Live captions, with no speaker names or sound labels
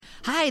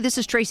Hi, this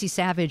is Tracy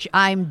Savage.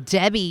 I'm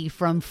Debbie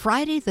from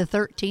Friday the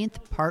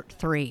 13th, Part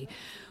 3.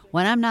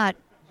 When I'm not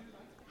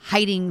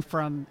hiding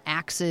from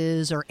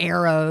axes or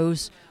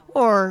arrows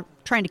or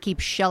trying to keep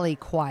Shelley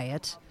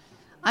quiet,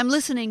 I'm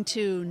listening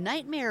to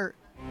Nightmare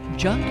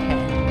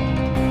Junkhead.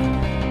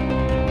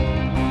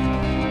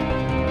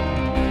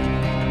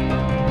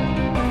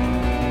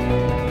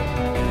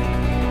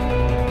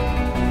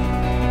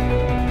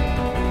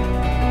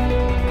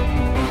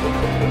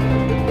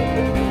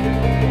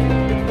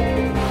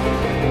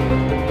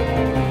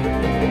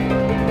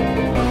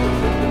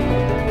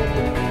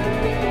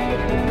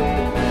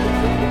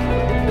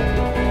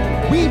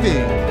 Weaving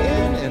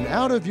in and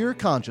out of your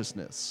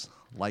consciousness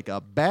like a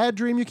bad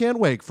dream you can't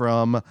wake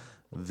from.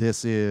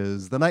 This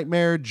is the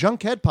Nightmare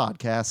Junkhead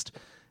Podcast,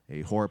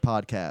 a horror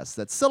podcast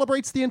that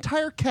celebrates the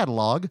entire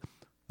catalog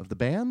of the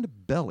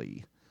band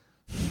Belly.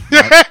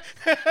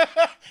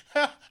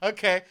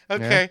 Okay.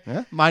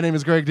 Yeah. My name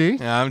is Greg D.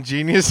 I'm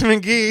Genius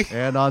McGee.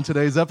 And on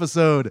today's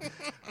episode,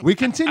 we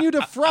continue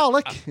to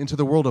frolic into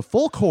the world of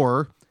folk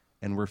horror,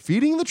 and we're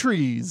feeding the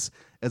trees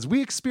as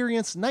we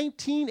experience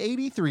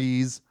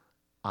 1983's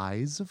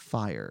Eyes of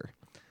Fire.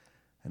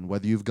 And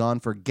whether you've gone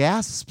for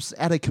gasps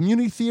at a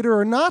community theater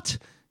or not,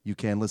 you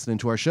can listen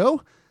into our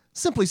show.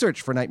 Simply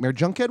search for Nightmare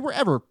Junkhead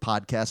wherever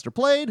podcasts are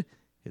played.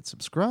 Hit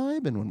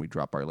subscribe, and when we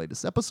drop our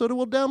latest episode, it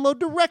will download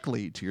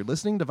directly to your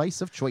listening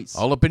device of choice.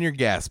 All up in your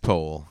gas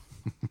pole.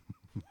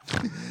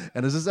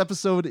 And as this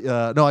episode,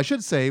 I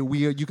should say,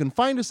 you can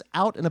find us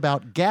out and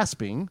about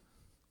gasping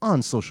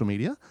on social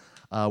media.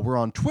 We're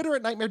on Twitter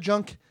at Nightmare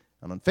Junk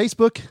and on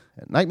Facebook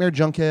at Nightmare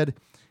Junkhead.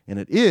 And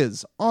it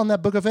is on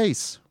that Book of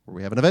Ace, where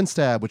we have an events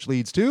tab, which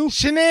leads to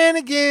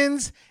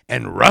Shenanigans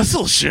and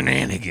Russell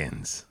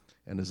Shenanigans.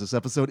 And as this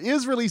episode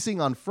is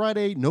releasing on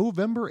Friday,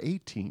 November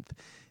 18th,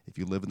 if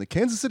you live in the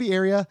Kansas City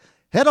area,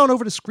 head on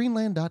over to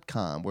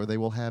screenland.com, where they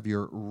will have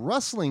your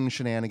rustling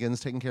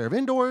shenanigans taken care of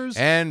indoors.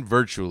 And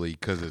virtually,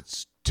 because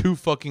it's too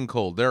fucking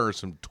cold. There are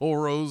some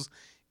toros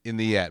in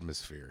the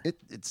atmosphere.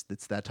 It's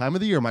that time of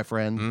the year, my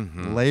friend.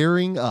 Mm-hmm.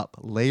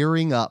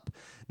 Layering up.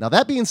 Now,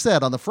 that being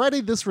said, on the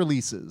Friday this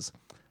releases,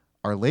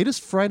 our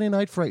latest Friday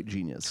Night Fright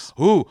Genius.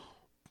 Ooh,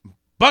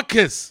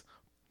 Buckus.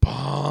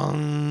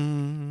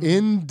 Bong.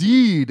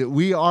 Indeed,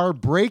 we are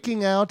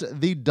breaking out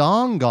the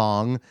Dong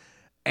Gong,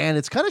 and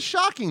it's kind of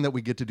shocking that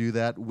we get to do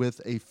that with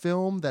a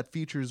film that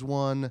features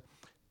one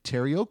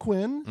Terry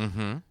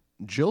O'Quinn,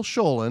 Jill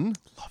Schoelen.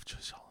 Love Jill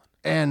Schoelen.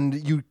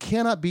 And you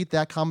cannot beat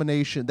that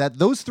combination,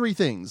 those three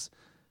things.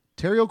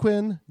 Terry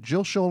O'Quinn,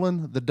 Jill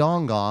Schoelen, the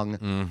Dong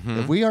Gong.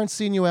 If we aren't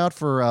seeing you out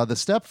for The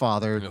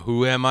Stepfather...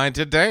 Who am I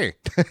today?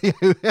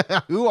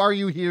 Who are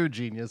you here,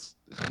 genius?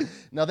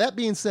 Now, that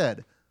being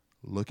said,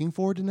 looking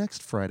forward to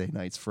next Friday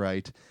night's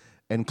Fright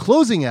and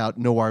closing out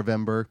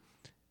Noirvember.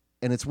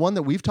 And it's one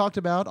that we've talked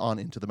about on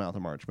Into the Mouth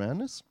of March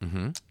Madness.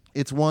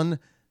 It's one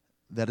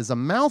that is a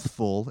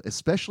mouthful,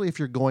 especially if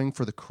you're going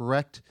for the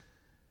correct,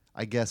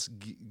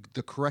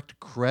 the correct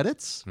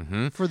credits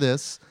for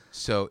this.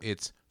 So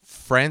it's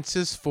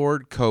Francis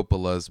Ford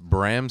Coppola's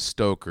Bram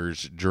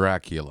Stoker's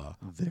Dracula.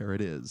 There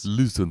it is.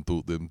 Listen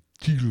to them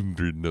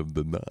children of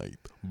the night.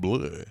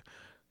 Blah.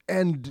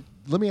 And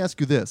let me ask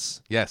you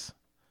this. Yes.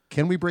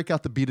 Can we break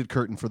out the beaded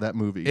curtain for that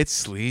movie? It's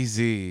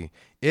sleazy.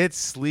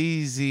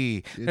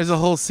 There's a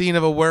whole scene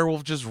of a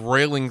werewolf just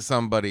railing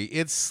somebody.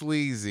 It's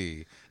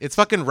sleazy. It's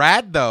fucking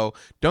rad, though.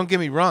 Don't get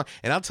me wrong.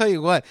 And I'll tell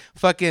you what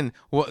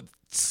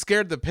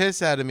scared the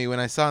piss out of me when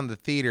I saw it in the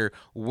theater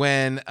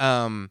when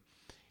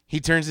he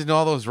turns into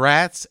all those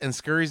rats and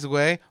scurries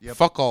away. Yep.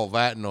 Fuck all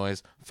that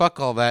noise.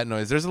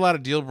 There's a lot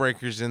of deal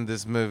breakers in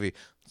this movie.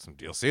 Some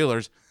deal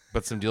sealers,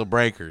 but some deal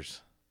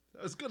breakers.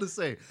 I was going to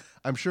say,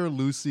 I'm sure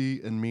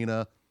Lucy and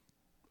Mina,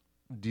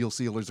 deal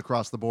sealers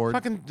across the board.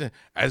 Fucking,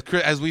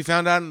 as we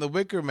found out in The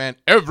Wicker Man,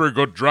 every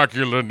good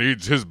Dracula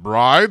needs his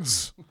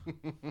brides.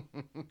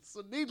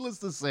 So needless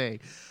to say,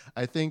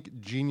 I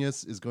think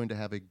Genius is going to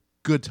have a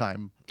good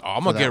time.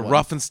 I'm going to get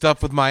rough and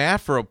stuff with my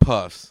Afro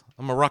puffs.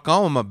 I'm going to rock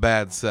on with my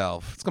bad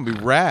self. It's going to be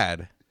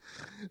rad.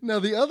 Now,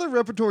 the other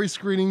repertory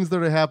screenings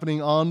that are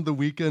happening on the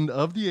weekend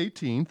of the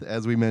 18th,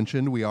 as we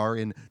mentioned, we are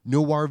in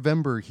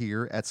Noirvember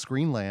here at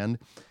Screenland.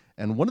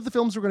 And one of the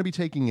films we're going to be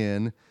taking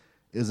in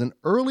is an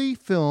early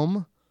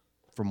film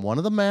from one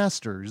of the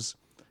masters,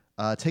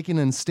 taking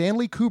in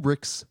Stanley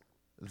Kubrick's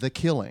The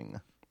Killing.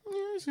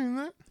 Yeah, I've seen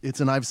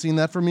that. I've seen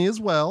that for me as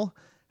well.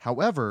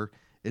 However,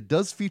 it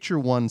does feature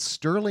one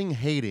Sterling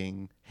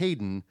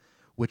Hayden,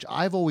 which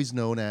I've always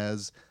known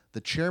as the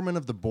chairman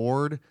of the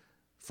board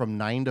from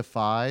 9 to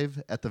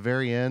 5 at the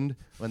very end,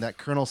 when that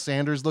Colonel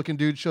Sanders looking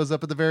dude shows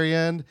up at the very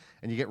end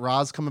and you get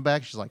Roz coming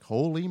back. She's like,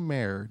 holy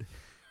merd.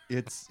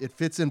 It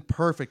fits in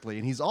perfectly.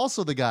 And he's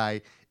also the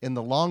guy in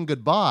The Long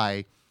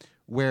Goodbye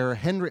where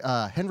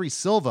Henry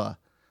Silva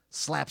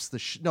slaps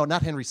the... no,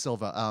 not Henry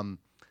Silva.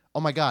 Oh,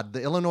 my God.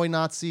 The Illinois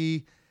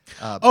Nazi...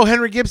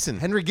 Henry Gibson.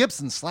 Henry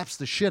Gibson slaps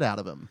the shit out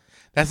of him.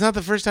 That's not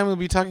the first time we'll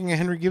be talking a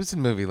Henry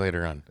Gibson movie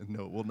later on.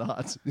 No, it will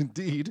not.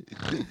 Indeed.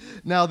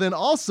 Now, then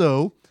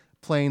also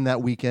playing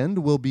that weekend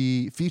will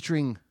be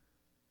featuring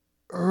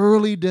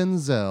early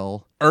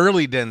Denzel,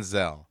 Early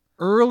Denzel.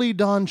 early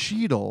Don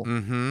Cheadle,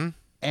 Mm-hmm.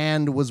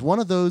 and was one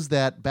of those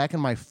that back in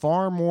my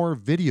Far More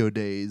video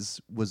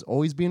days was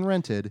always being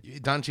rented.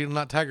 Don Cheadle,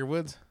 not Tiger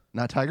Woods.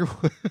 Not Tiger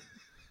Woods.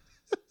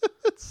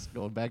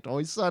 Going back to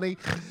Always Sunny.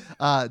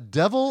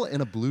 Devil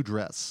in a Blue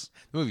Dress.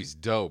 The movie's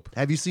dope.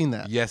 Have you seen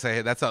that? Yes, I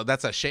had. That's a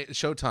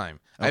Showtime.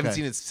 I haven't Okay.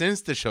 seen it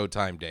since the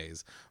Showtime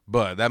days,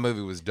 but that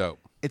movie was dope.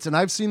 It's an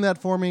I've seen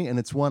that for me, and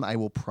it's one I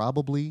will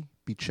probably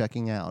be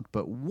checking out.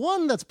 But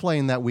one that's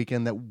playing that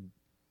weekend that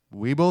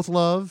we both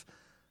love.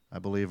 I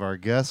believe our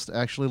guest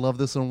actually loved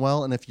this one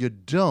well. And if you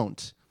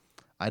don't,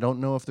 I don't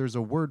know if there's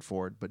a word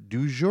for it, but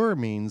du jour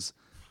means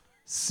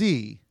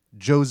see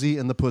Josie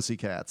and the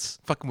Pussycats.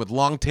 Fucking with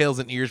long tails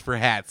and ears for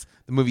hats.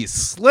 The movie is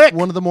slick.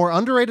 One of the more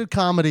underrated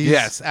comedies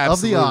Yes, of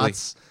the absolutely.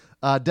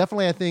 aughts.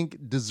 Definitely, I think,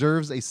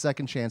 deserves a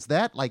second chance.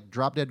 That, like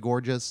Drop Dead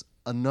Gorgeous,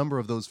 a number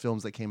of those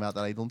films that came out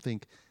that I don't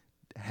think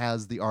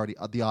has the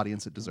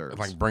audience it deserves.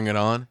 Like Bring It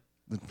On.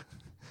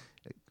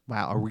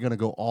 Wow, are we going to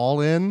go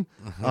all in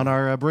on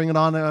our Bring It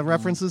On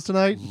references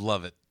tonight?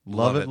 Love it.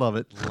 Love it, love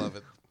it. Love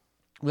it.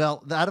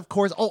 Well, that, of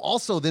course. Oh,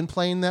 also, then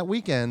playing that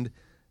weekend,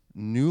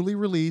 newly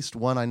released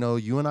one I know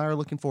you and I are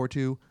looking forward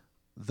to,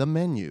 The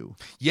Menu.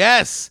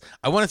 Yes,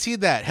 I want to see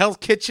that. Hell's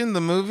Kitchen, the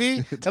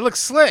movie. That looks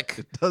slick.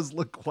 It does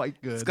look quite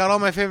good. It's got all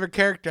my favorite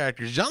character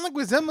actors. Jean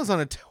Leguizamo's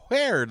on a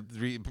tear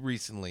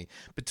recently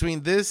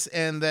between this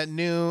and that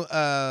new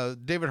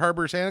David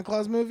Harbour Santa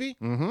Claus movie.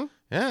 Mm-hmm.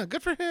 Yeah,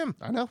 good for him.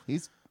 I know.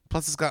 He's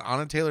Plus, it's got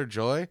Anna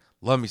Taylor-Joy.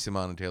 Love me some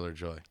Anna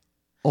Taylor-Joy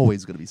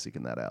always going to be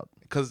seeking that out.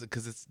 because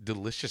it's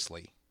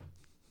deliciously.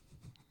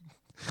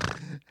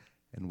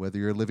 And whether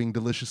you're living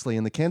deliciously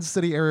in the Kansas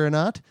City area or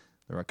not,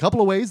 there are a couple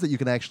of ways that you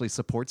can actually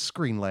support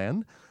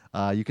Screenland.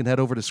 You can head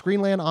over to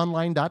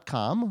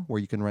screenlandonline.com,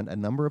 where you can rent a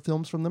number of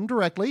films from them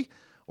directly,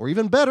 or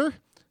even better,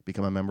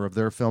 become a member of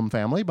their film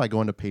family by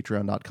going to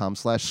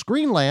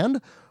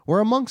patreon.com/Screenland, where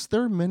amongst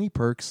their many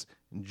perks,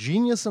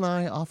 Genius and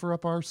I offer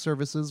up our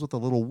services with a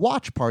little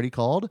watch party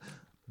called,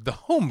 The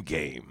Home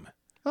Game.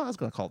 I was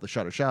going to call it the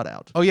Shutter Shout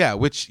Out, Oh, yeah,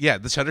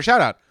 the Shutter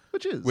Shout-Out,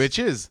 which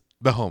is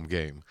The Home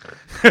Game.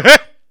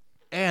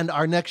 And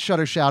our next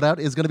Shutter Shout Out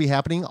is going to be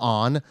happening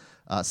on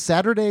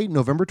Saturday,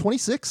 November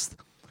 26th,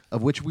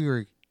 of which we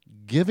are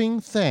giving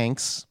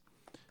thanks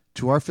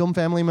to our film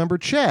family member,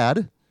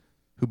 Chad,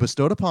 who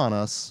bestowed upon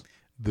us.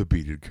 The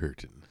Beaded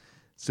Curtain.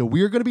 So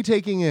we are going to be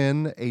taking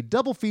in a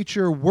double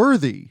feature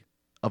worthy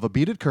of a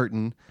beaded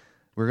curtain.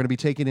 We're going to be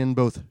taking in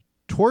both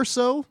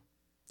torso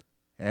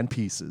and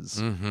pieces.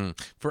 Mm-hmm.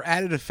 For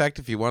added effect,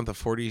 if you want the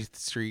 40th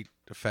Street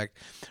effect,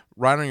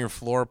 right on your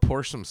floor,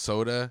 pour some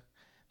soda,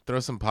 throw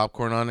some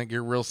popcorn on it,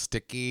 get real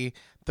sticky,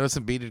 throw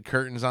some beaded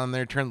curtains on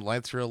there, turn the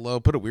lights real low,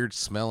 put a weird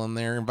smell in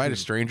there, invite a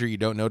stranger you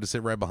don't know to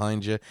sit right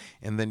behind you,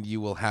 and then you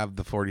will have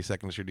the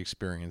 42nd Street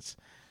experience.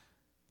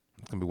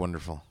 It's going to be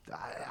wonderful.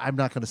 I'm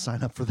not going to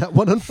sign up for that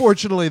one.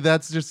 Unfortunately,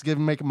 that's just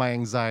making my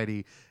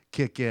anxiety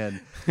kick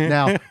in.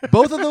 Now,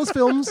 both of those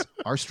films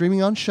are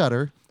streaming on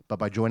Shudder, but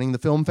by joining the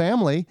film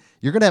family,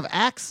 you're going to have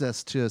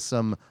access to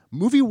some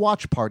movie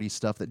watch party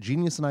stuff that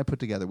Genius and I put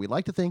together. We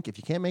like to think if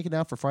you can't make it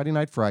out for Friday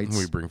Night Frights,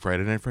 We bring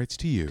Friday Night Frights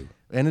to you.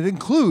 and it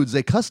includes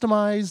a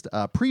customized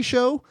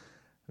pre-show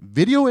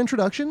video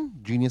introduction.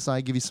 Genius and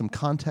I give you some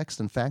context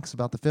and facts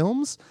about the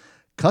films,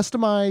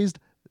 customized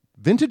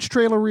vintage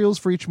trailer reels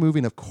for each movie,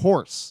 and of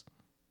course,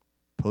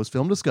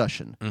 post-film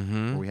discussion,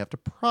 where we have to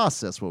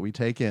process what we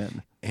take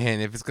in.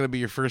 And if it's going to be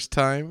your first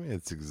time,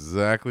 it's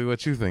exactly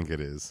what you think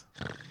it is.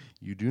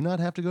 You do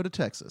not have to go to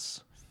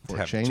Texas for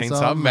Have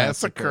Chainsaw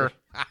Massacre.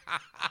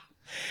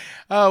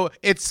 Oh,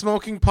 it's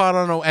smoking pot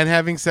and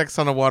having sex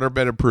on a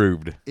waterbed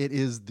approved. It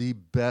is the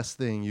best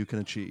thing you can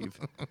achieve.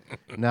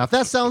 Now, if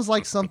that sounds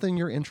like something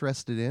you're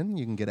interested in,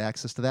 you can get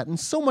access to that and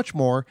so much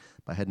more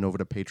by heading over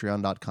to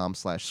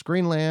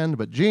patreon.com/Screenland.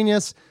 But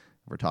Genius,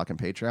 we're talking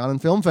Patreon and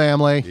Film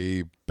Family.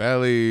 Hey,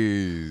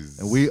 bellies.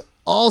 And we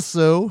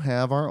also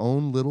have our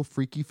own little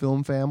freaky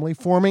film family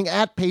forming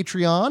at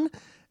Patreon.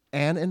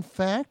 And in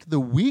fact, the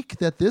week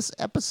that this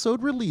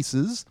episode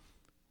releases,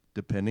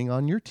 depending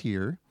on your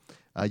tier,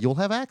 you'll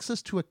have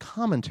access to a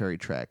commentary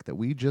track that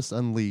we just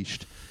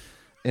unleashed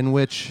in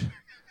which,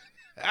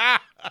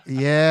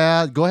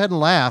 yeah, go ahead and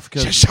laugh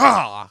because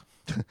Shasha!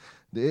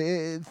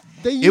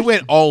 It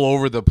went all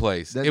over the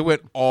place. It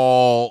went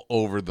all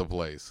over the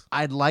place.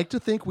 I'd like to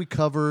think we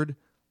covered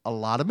a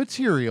lot of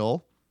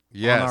material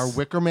Yes. on our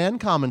Wicker Man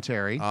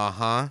commentary.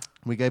 Uh-huh.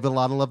 We gave a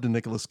lot of love to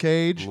Nicolas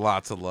Cage,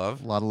 Lots of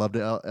love. a lot of love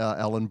to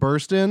Ellen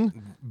Burstyn,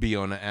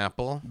 Fiona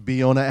Apple.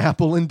 Fiona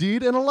Apple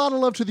indeed, and a lot of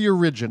love to the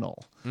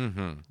original.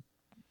 Mm-hmm.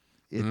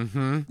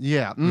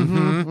 Yeah.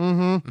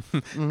 Come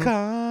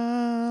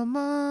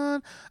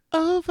on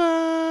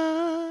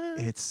over.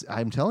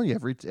 I'm telling you,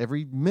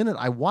 every minute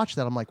I watch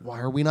that, I'm like, why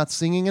are we not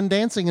singing and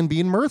dancing and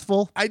being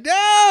mirthful? I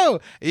know.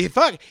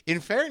 Fuck. In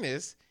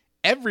fairness,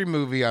 every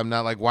movie I'm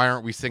not like, why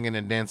aren't we singing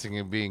and dancing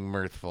and being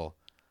mirthful?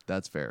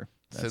 That's fair.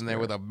 Sitting there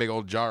with a big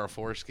old jar of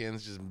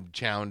foreskins just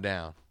chowing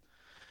down.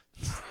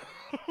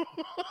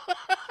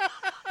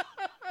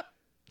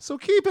 So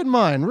keep in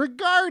mind,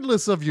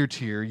 regardless of your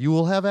tier, you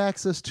will have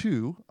access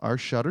to our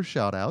Shudder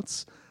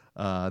shoutouts.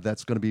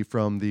 That's going to be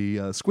from the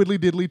Squiddly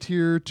Diddly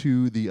tier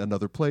to the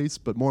Another Place.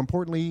 But more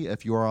importantly,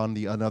 if you are on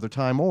the Another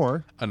Time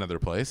or Another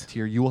Place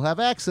tier, you will have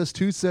access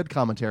to said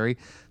commentary.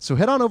 So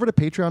head on over to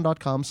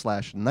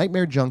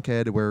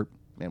patreon.com/nightmarejunkhead, where,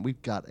 man,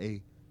 we've got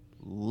a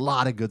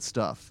lot of good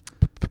stuff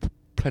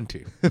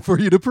Plenty. for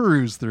you to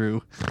peruse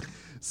through.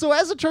 So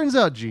as it turns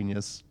out,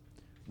 Genius,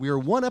 we are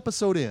one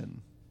episode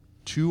in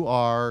to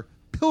our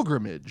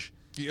pilgrimage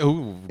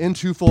Oh,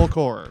 into folk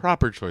horror.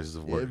 proper choices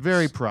of words.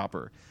 Very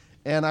proper.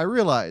 And I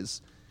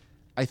realize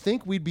I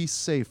think we'd be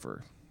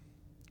safer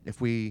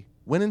if we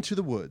went into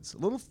the woods, a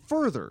little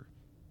further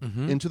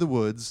into the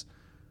woods,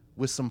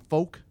 with some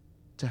folk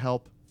to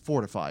help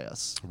fortify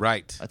us.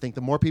 Right. I think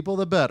the more people,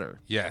 the better,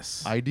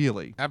 Yes.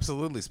 ideally.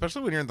 Absolutely.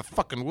 Especially when you're in the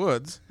fucking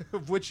woods.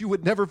 Of which you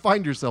would never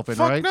find yourself in,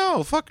 Fuck right?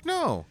 no. Fuck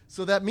no.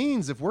 So that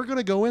means if we're going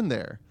to go in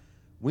there,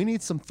 we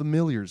need some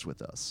familiars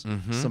with us.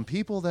 Some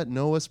people that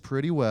know us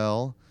pretty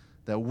well,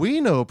 that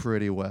we know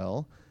pretty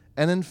well.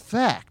 And in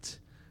fact,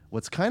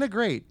 what's kind of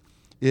great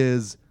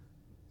is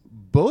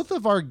both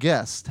of our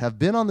guests have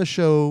been on the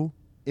show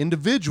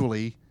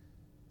individually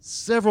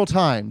several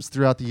times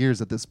throughout the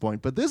years at this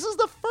point. But this is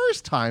the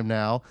first time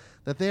now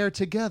that they are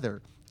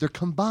together. They're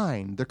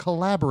combined. They're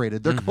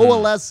collaborated. They're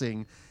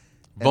coalescing.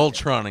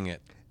 Voltroning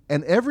it.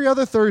 And every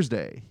other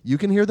Thursday, you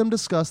can hear them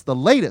discuss the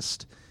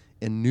latest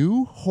in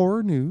new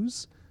horror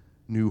news,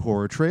 new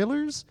horror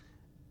trailers,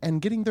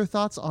 and getting their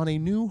thoughts on a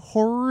new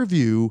horror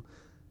review.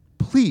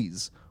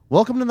 Please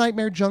welcome to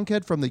Nightmare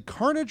Junkhead from the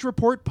Carnage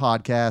Report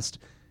podcast,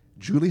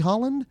 Julie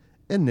Holland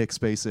and Nick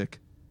Spacek.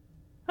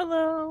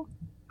 Hello.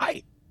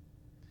 Hi.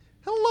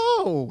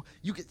 Hello.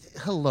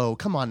 Hello.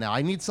 Come on now.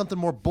 I need something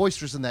more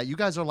boisterous than that. You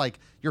guys are like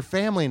your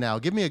family now.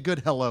 Give me a good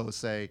hello.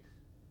 Say,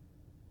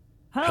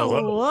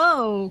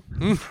 Hello.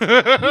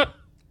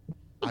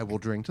 I will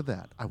drink to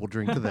that. I will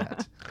drink to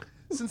that.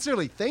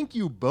 Sincerely, thank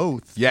you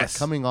both Yes. for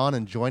coming on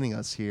and joining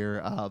us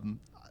here.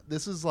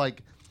 This is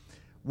like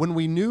when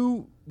we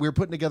knew we were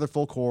putting together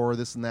folk horror,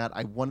 this and that,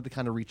 I wanted to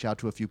kind of reach out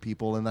to a few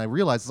people, and I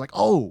realized it's like,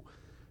 oh,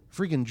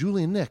 freaking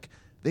Julie and Nick,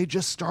 they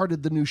just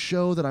started the new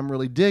show that I'm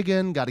really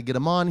digging. Got to get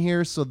them on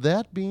here. So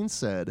that being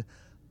said,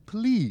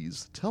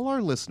 please tell our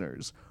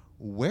listeners,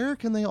 where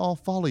can they all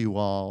follow you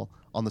all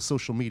on the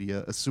social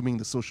media, assuming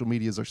the social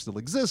medias are still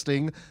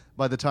existing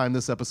by the time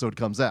this episode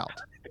comes out?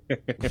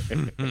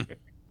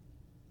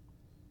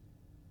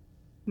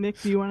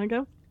 Nick, do you want to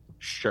go?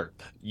 Sure.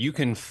 You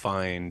can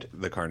find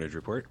the Carnage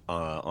Report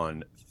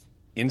on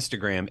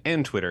Instagram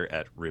and Twitter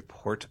at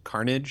Report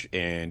Carnage,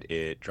 and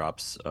it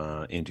drops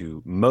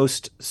into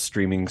most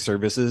streaming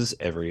services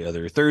every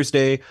other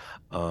Thursday.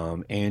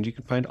 And you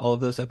can find all of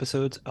those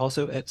episodes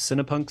also at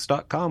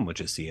cinepunx.com, which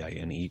is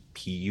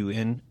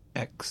CINEPUNX.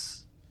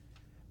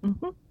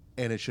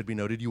 And it should be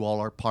noted, you all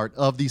are part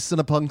of the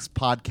Cinepunx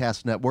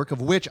podcast network,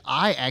 of which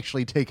I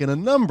actually taken a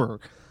number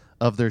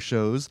of their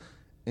shows,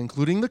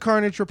 including the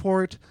Carnage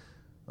Report,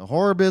 the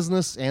Horror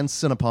Business, and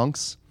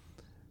Cinepunx.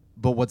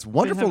 But what's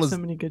wonderful They have is so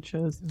many good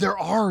shows. there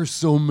are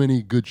so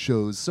many good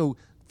shows. So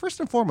first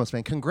and foremost,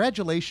 man,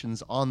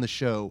 congratulations on the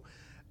show.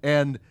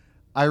 And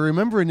I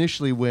remember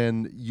initially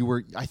when you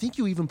were, I think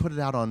you even put it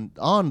out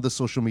on the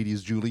social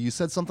medias, Julie. You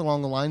said something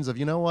along the lines of,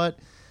 you know what?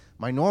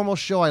 My normal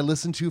show I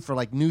listen to for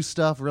like new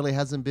stuff really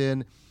hasn't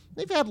been,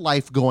 they've had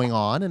life going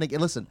on. And again,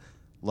 listen,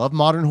 love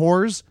modern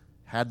horrors,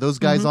 had those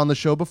guys on the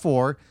show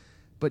before.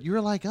 But you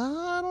were like,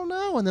 I don't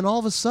know. And then all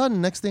of a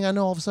sudden, next thing I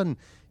know, all of a sudden,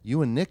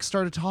 you and Nick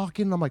started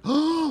talking. And I'm like,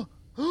 oh.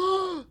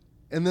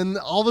 And then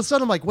all of a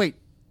sudden, I'm like, wait,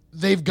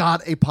 they've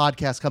got a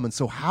podcast coming.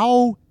 So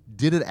how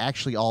did it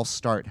actually all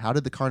start? How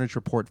did the Carnage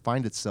Report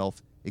find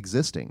itself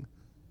existing?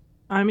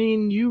 I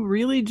mean, you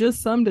really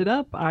just summed it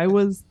up. I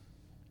was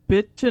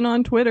bitching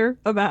on Twitter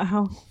about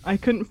how I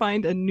couldn't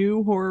find a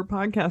new horror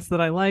podcast that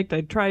I liked.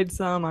 I tried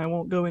some. I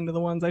won't go into the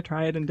ones I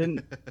tried and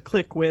didn't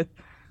click with.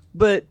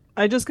 But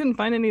I just couldn't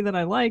find any that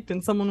I liked.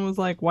 And someone was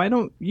like, why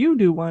don't you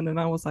do one? And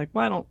I was like,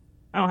 well,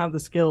 I don't have the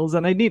skills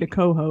and I need a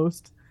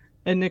co-host.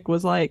 And Nick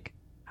was like,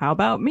 how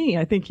about me?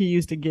 I think he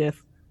used a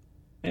GIF.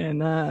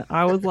 And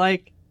I was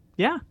like,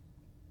 yeah,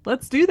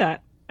 let's do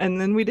that.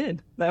 And then we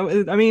did. That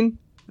was, I mean,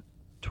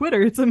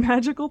 Twitter, it's a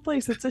magical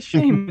place. It's a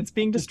shame it's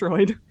being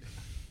destroyed.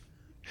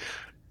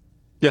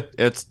 Yeah,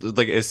 it's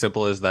like as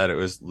simple as that. It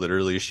was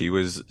literally, she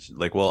was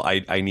like, well,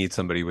 I need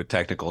somebody with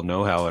technical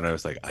know-how. And I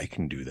was like, I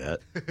can do that.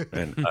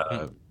 And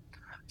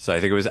so I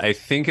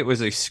think it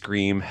was a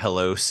Scream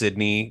Hello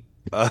Sydney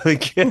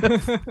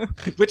GIF,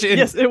 which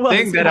Yes, it was.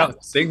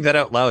 saying that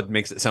out loud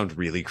makes it sound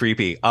really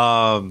creepy.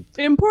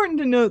 Important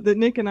to note that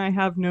Nick and I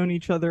have known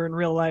each other in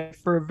real life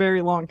for a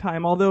very long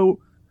time. Although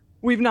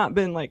we've not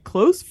been like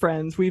close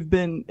friends, we've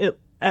been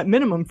at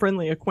minimum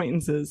friendly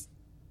acquaintances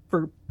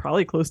for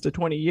probably close to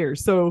 20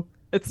 years. So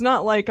it's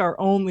not like our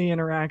only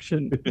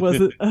interaction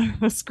was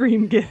a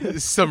Scream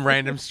GIF. Some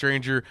random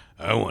stranger,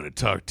 I want to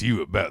talk to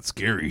you about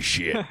scary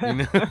shit. You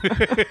know?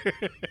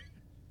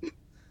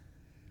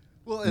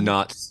 Well, and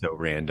Not so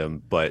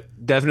random, but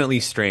definitely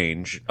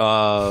strange.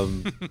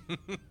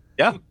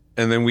 Yeah.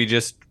 And then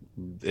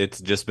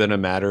it's just been a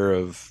matter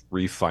of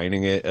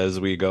refining it as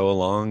we go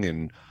along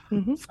and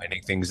Mhm.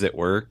 finding things that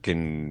work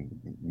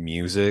and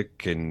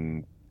music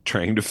and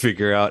trying to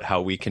figure out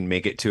how we can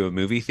make it to a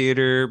movie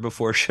theater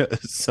before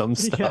some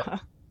stuff. Yeah.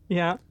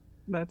 Yeah.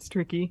 That's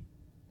tricky.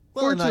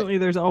 Well, and Fortunately,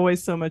 there's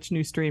always so much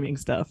new streaming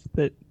stuff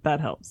that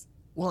helps.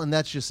 Well, and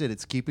that's just it.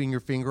 It's keeping your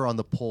finger on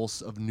the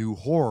pulse of new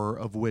horror,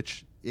 of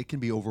which it can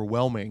be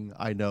overwhelming,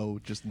 I know,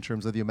 just in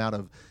terms of the amount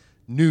of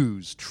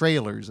news,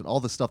 trailers, and all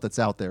the stuff that's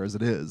out there as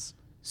it is.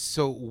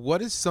 So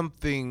what is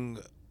something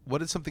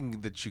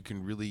that you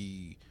can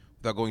really,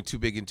 without going too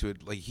big into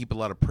it, like heap a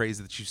lot of praise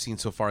that you've seen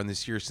so far in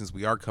this year, since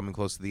we are coming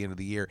close to the end of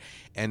the year,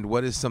 and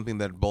what is something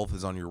that both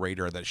is on your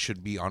radar that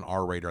should be on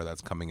our radar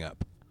that's coming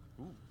up?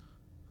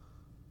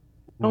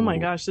 Oh my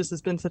gosh, this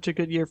has been such a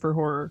good year for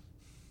horror.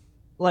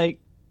 Like,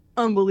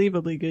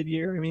 unbelievably good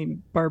year. I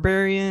mean,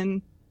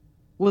 Barbarian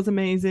was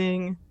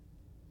amazing.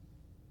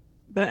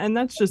 And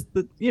that's just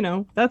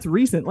that's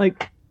recent.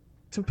 Like,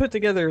 to put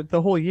together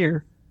the whole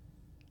year.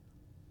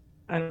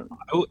 I don't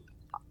know.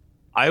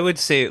 I would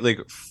say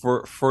like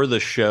for the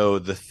show,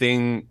 the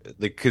thing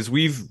like because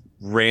we've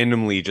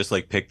randomly just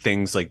like picked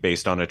things like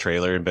based on a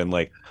trailer and been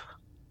like,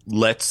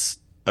 let's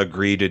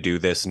agree to do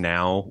this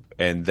now,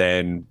 and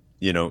then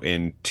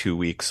in 2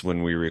 weeks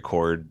when we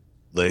record,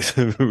 like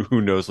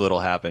who knows what'll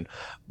happen.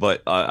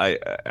 But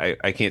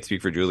I can't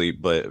speak for Julie,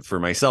 but for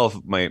myself,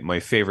 my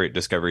favorite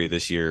discovery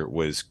this year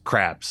was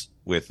Crabs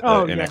with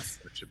an yes.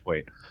 exclamation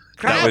point.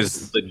 Crabs! That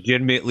was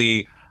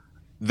legitimately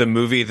the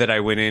movie that I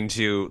went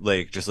into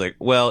like just like,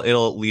 well,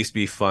 it'll at least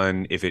be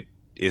fun. If it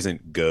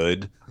isn't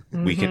good,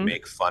 we can Mhm.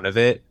 make fun of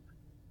it.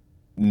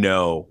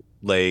 No,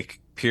 like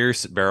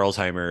Pierce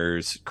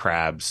Barrelsheimer's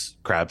Crabs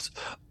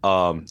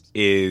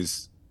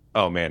is,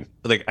 oh man,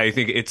 like I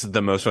think it's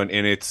the most fun,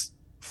 and it's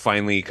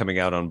finally coming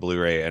out on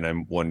Blu-ray, and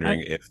I'm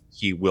wondering if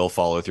he will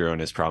follow through on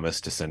his promise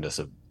to send us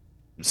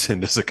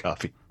a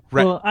copy.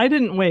 Right. Well, I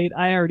didn't wait.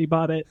 I already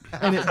bought it.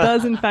 And it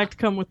does, in fact,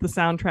 come with the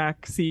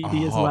soundtrack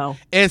CD as well.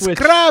 Es which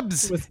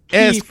Crabs! was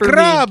Es key for me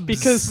Crabs!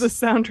 because the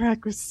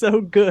soundtrack was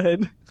so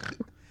good.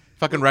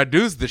 Fucking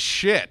Radu's the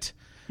shit.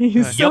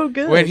 He's so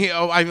good. When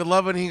I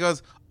love when he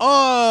goes,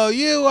 "Oh,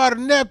 you are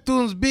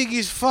Neptune's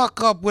biggest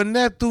fuck up." When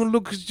Neptune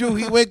looks at you,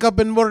 he wake up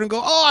in the morning and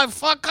go, "Oh, I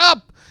fuck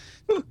up."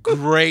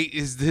 Great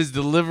is his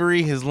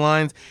delivery, his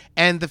lines,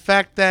 and the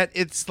fact that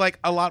it's like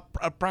a lot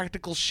of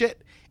practical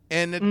shit,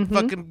 and it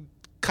fucking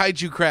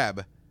kaiju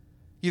crab.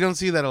 You don't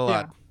see that a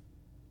lot.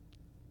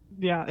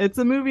 Yeah, it's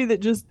a movie that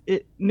just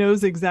it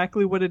knows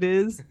exactly what it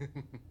is,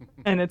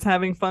 and it's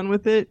having fun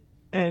with it,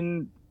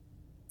 and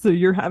so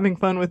you're having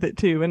fun with it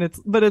too. And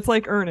it's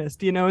like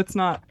earnest, it's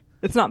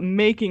not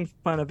making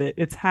fun of it;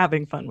 it's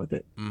having fun with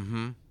it.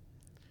 Mm-hmm.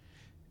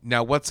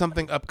 Now, what's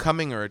something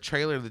upcoming or a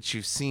trailer that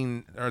you've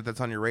seen or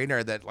that's on your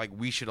radar that like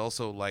we should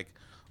also like?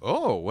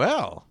 Oh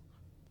well.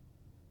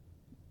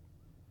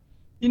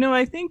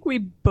 I think we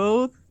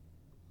both.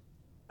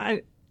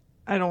 I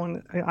don't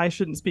want. I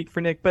shouldn't speak for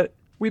Nick, but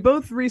we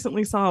both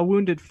recently saw A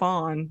Wounded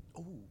Fawn,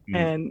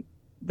 and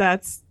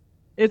it's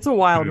a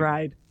wild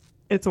ride.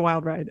 It's a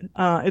wild ride.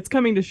 It's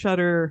coming to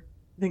Shudder,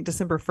 I think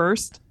December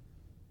 1st.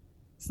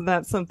 So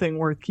that's something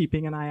worth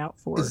keeping an eye out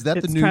for. Is that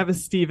it's the new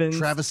Travis Stevens?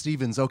 Travis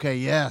Stevens. Okay,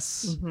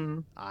 yes.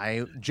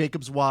 Mm-hmm.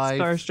 Jacob's wife.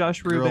 Stars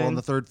Josh Girl Rubin. on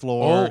the third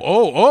floor.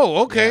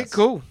 Okay, Yes.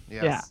 cool.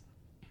 Yes. Yeah.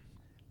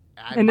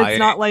 And it's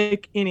not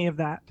like any of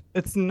that.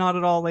 It's not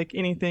at all like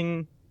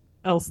anything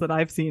else that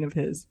I've seen of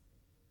his.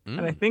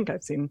 And I think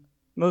I've seen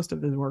most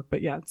of his work,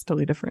 but yeah, it's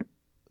totally different.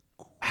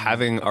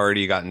 Having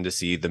already gotten to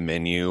see the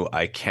menu,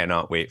 I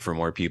cannot wait for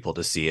more people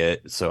to see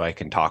it so I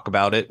can talk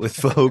about it with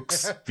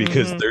folks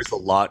because there's a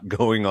lot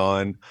going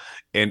on.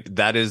 And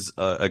that is,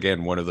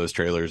 again, one of those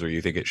trailers where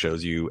you think it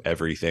shows you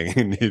everything.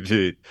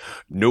 And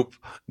nope.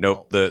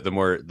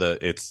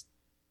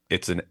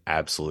 It's an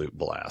absolute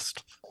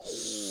blast.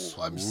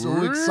 I'm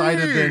so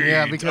excited then,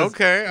 yeah, because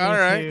okay, all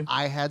right.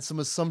 I had some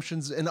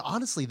assumptions, and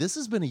honestly, this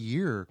has been a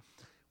year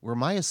where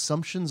my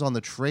assumptions on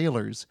the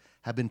trailers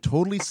have been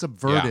totally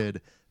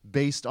subverted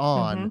based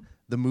on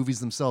the movies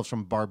themselves,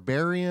 from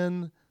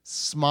Barbarian,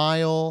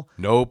 Smile.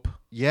 Nope.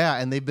 Yeah,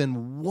 and they've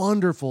been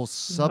wonderful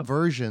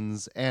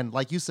subversions. And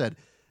like you said,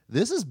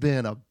 this has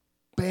been a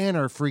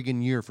banner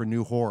friggin' year for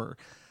new horror.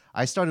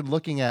 I started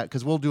looking at,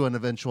 because we'll do an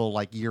eventual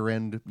like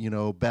year-end,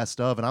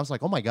 best of, and I was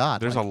like, oh my God.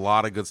 There's a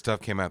lot of good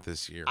stuff came out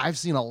this year. I've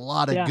seen a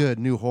lot of good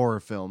new horror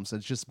films.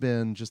 It's just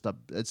been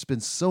it's been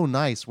so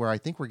nice where I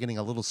think we're getting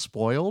a little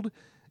spoiled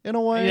in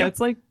a way. Yeah, it's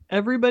like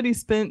everybody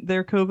spent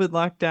their COVID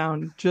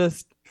lockdown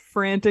just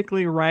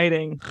frantically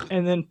writing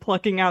and then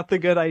plucking out the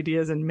good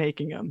ideas and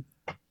making them.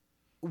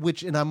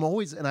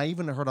 And I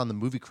even heard on the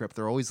Movie Crypt,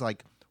 they're always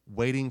like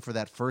waiting for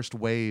that first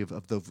wave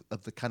of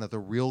the kind of the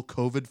real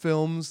COVID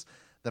films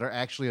that are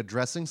actually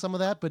addressing some of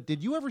that. But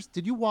did you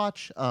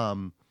watch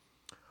oh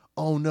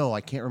no,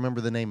 I can't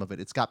remember the name of it.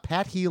 It's got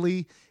Pat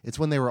Healy. It's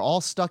when they were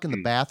all stuck in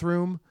the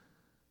bathroom.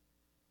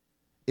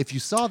 if you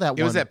saw that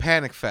It one, was at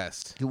Panic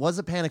Fest. it was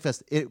a Panic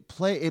Fest. It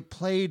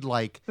played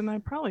like Then I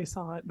probably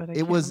saw it, but I it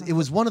can't was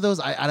remember. one of those.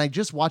 I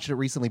just watched it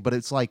recently, but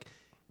it's like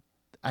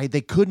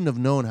they couldn't have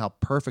known how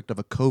perfect of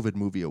a COVID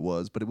movie it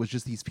was. But it was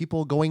just these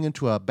people going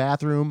into a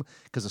bathroom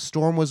because a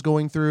storm was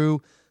going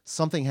through.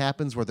 Something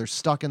happens where they're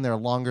stuck in there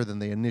longer than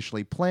they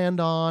initially planned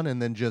on,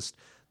 and then just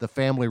the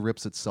family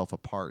rips itself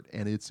apart.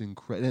 And it's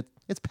incredible.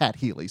 It's Pat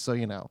Healy, so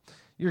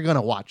you're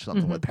gonna watch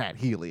something with Pat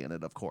Healy in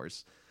it, of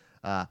course.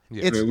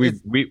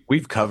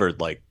 We've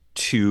covered like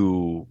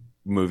 2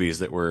 movies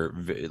that were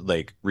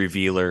like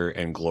Revealer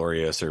and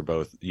Glorious are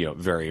both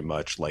very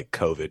much like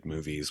COVID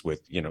movies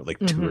with like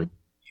 2 or 3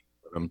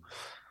 of them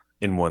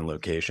in one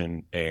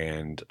location,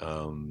 and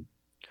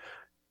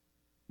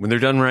when they're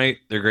done right,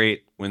 they're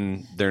great.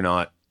 When they're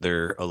not,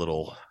 they're a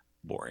little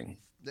boring.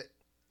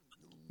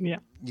 Yeah,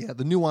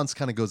 the nuance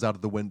kind of goes out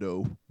of the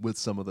window with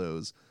some of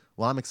those.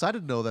 Well, I'm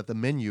excited to know that The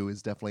Menu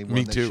is definitely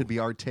one that should be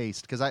our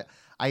taste, because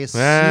I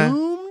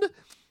assumed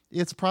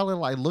it's probably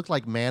like looked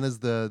like Man is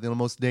the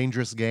most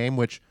dangerous game,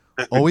 which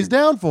always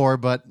down for,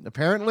 but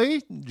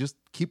apparently just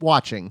keep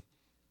watching.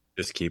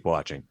 Just keep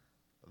watching.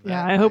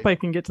 Yeah, I hope I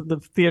can get to the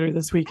theater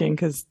this weekend,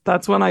 because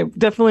that's one I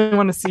definitely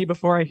want to see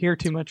before I hear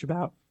too much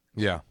about.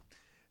 Yeah.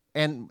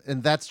 And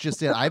that's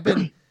just it. I've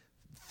been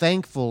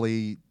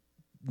thankfully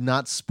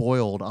not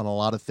spoiled on a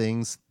lot of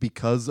things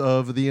because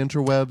of the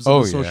interwebs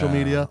and the social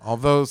media.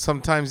 Although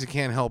sometimes you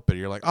can't help it.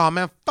 You're like, oh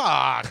man,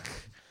 fuck.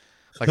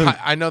 Like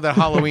I know that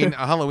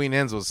Halloween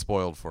Ends was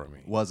spoiled for me.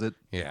 Was it?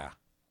 Yeah,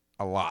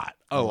 a lot.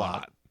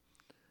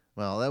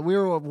 Well, we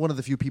were one of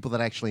the few people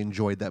that actually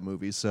enjoyed that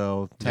movie,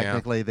 so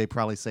technically they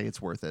probably say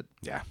it's worth it.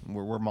 Yeah,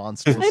 we're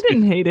monsters. I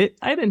didn't hate it.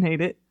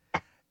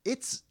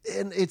 It's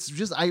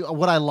just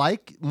what I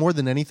like more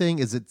than anything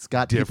is it's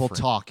got people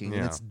talking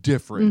and it's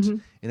different,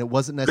 and it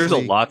wasn't necessarily.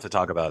 There's a lot to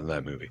talk about in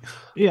that movie.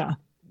 Yeah,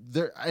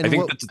 I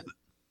think that's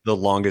the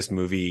longest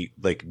movie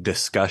like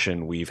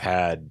discussion we've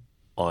had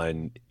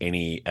on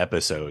any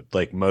episode.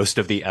 Like most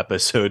of the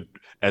episode,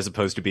 as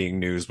opposed to being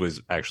news,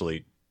 was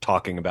actually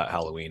talking about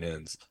Halloween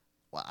Ends.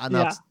 And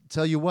I'll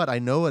tell you what, I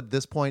know at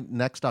this point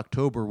next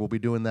October we'll be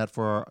doing that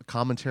for our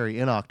commentary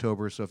in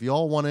October. So if you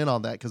all want in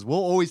on that, because we'll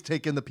always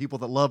take in the people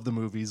that love the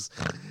movies,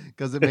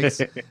 because it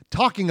makes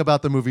talking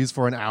about the movies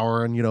for an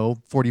hour and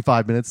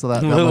 45 minutes, so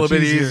that a little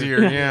bit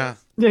easier. Yeah.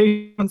 Yeah,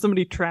 you want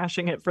somebody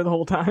trashing it for the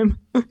whole time.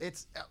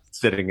 It's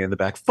sitting in the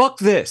back. Fuck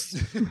this.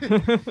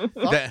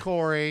 Fuck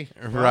Corey.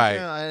 Right.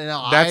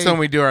 That's when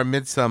we do our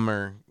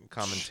midsummer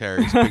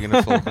commentary. Speaking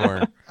of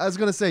folklore, I was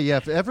gonna say,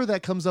 if ever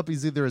that comes up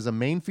is either as a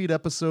main feed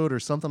episode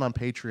or something on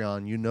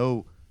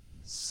Patreon,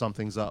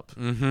 something's up.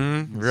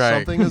 Mm-hmm. Right.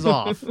 Something is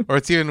off. Or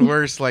it's even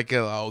worse, like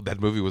that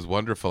movie was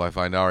wonderful. I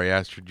find Ari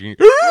Aster Jr.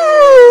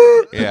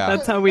 Yeah,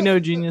 that's how we know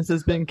Genius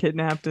has been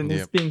kidnapped and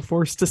is being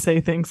forced to say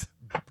things,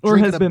 or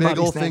drinking has been a big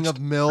old snatched. thing of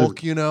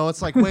milk.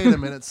 It's like, wait a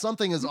minute,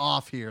 something is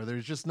off here.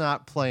 There's just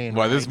not playing.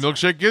 Why right. this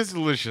milkshake is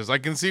delicious. I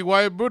can see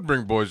why it would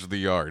bring boys to the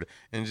yard,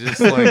 and just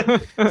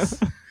like.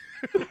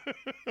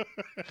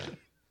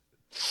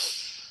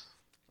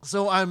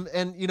 So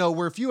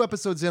we're a few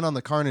episodes in on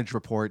the Carnage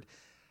Report.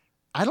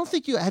 I don't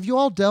think have you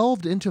all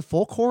delved into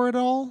folk horror at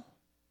all?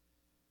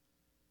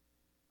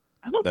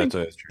 I don't think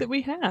that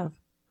we have.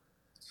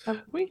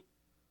 Have we?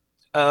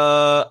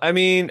 I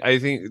mean, I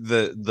think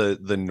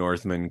the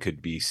Northman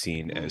could be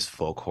seen as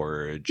folk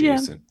horror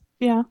adjacent.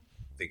 Yeah.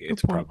 I think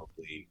it's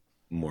probably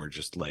more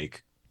just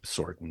like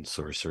sword and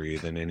sorcery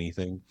than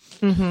anything.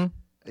 Mm-hmm.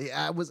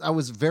 I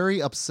was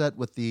very upset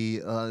with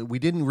the we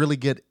didn't really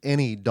get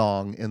any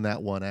Dong in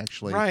that one,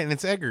 actually. Right, and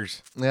it's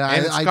Eggers. Yeah,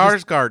 and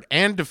Skarsgård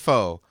and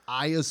Defoe.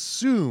 I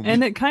assumed.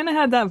 And it kind of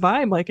had that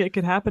vibe, like it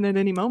could happen at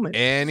any moment.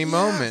 Any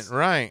moment,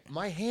 right.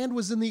 My hand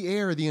was in the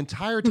air the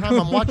entire time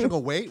I'm watching. Go,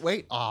 wait,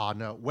 oh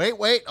no,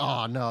 wait,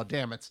 oh no,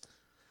 damn it.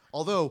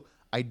 Although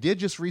I did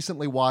just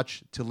recently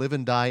watch To Live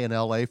and Die in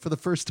L.A. for the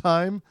first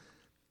time.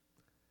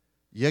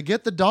 You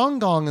get the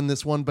dong in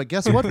this one, but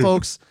guess what,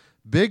 folks?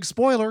 Big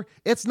spoiler,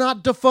 it's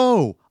not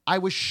Defoe. I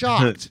was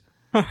shocked.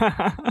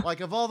 Like,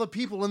 of all the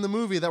people in the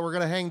movie that were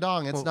going to hang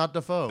dong, it's not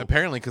Defoe.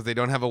 Apparently, because they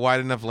don't have a wide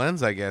enough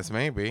lens, I guess,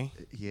 maybe.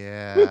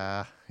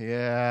 Yeah,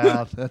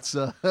 that's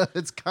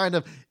it's kind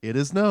of, it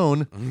is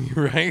known.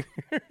 Right?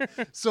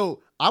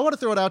 So, I want to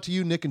throw it out to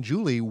you, Nick and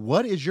Julie.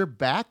 What is your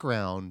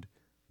background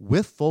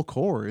with folk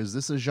horror? Is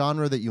this a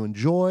genre that you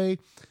enjoy?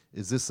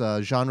 Is this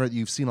a genre that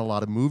you've seen a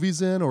lot of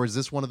movies in? Or is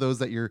this one of those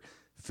that you're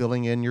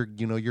filling in your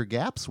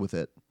gaps with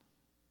it?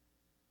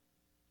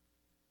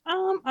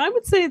 I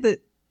would say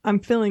that I'm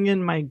filling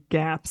in my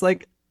gaps.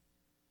 Like,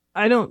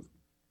 I don't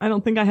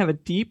think I have a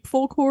deep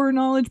folk horror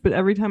knowledge, but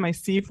every time I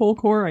see folk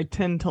horror, I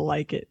tend to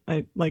like it.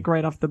 I like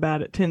right off the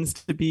bat, it tends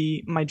to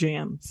be my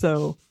jam.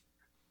 So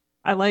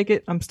I like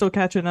it. I'm still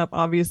catching up.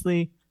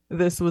 Obviously,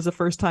 this was a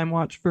first time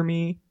watch for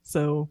me,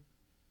 so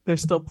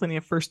there's still plenty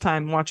of first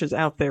time watches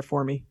out there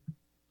for me.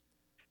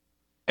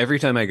 Every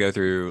time I go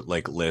through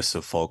like lists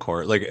of folk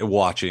horror, like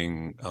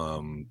watching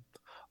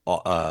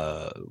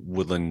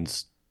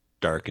Woodlands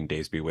Dark and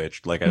Days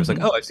Bewitched, like I was like,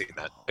 oh, I've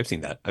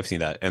seen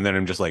that, and then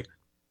I'm just like,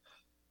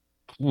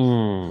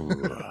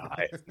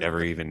 I've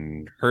never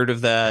even heard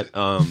of that.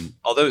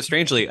 Although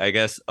strangely, I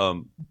guess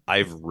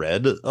I've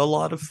read a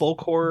lot of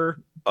folk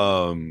horror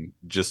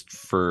just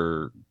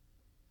for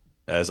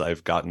as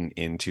I've gotten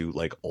into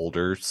like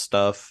older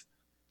stuff.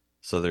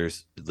 So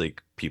there's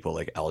like people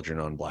like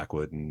Algernon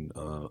Blackwood and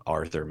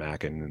Arthur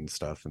Machen and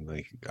stuff, and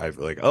like I've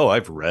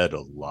read a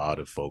lot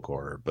of folk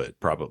horror, but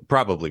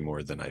probably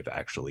more than I've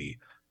actually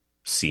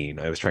seen.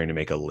 I was trying to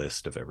make a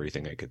list of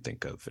everything I could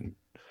think of, and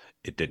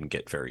it didn't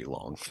get very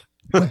long.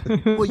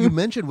 Well, you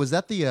mentioned, was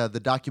that the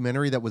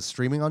documentary that was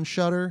streaming on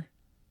Shudder?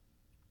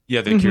 Yeah,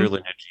 the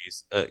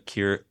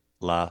Kier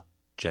La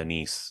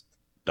Janice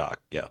doc.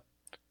 Yeah,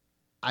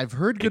 I've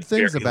heard good It's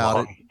things very about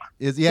long.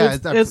 it. Yeah,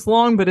 It's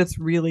long, but it's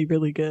really,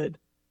 really good.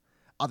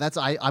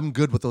 I'm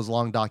good with those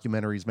long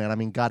documentaries, man. I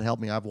mean, God help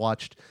me, I've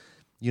watched,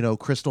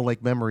 Crystal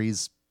Lake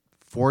Memories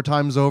 4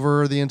 times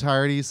over the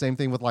entirety. Same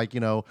thing with like,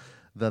 the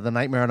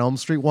Nightmare on Elm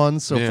Street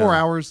one. So Yeah. 4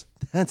 hours,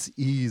 that's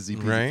easy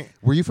peasy. Right.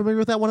 Were you familiar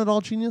with that one at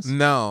all, Genius?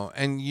 No,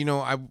 and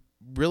I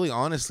really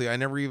honestly I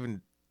never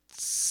even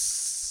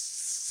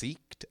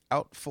seeked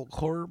out folk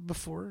horror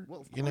before. Well,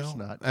 of course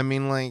not. I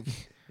mean, like,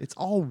 It's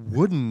all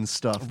wooden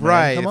stuff, man.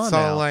 right? Come It's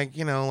on all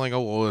now. like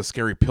a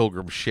scary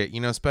pilgrim shit.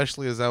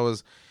 Especially as I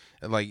was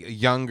like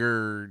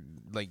younger,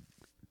 like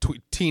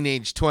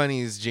teenage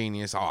 20s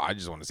Genius. Oh, I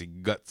just want to see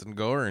guts and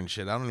gore and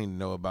shit. I don't even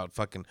know about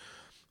fucking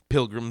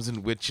pilgrims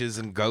and witches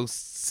and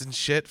ghosts and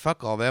shit.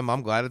 Fuck all them.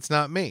 I'm glad it's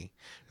not me,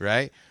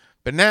 right?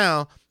 But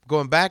now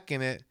going back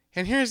in it,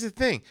 and here's the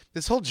thing: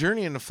 this whole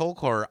journey into folk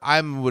horror, I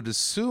would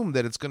assume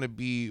that it's going to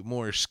be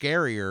more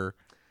scarier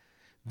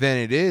than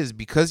it is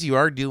because you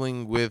are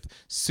dealing with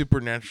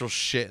supernatural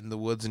shit in the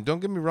woods. And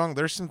don't get me wrong,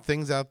 there's some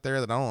things out there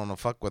that I don't want to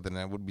fuck with, and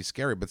that would be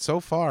scary. But so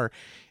far,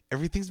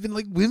 everything's been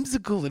like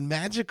whimsical and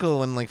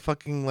magical and like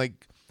fucking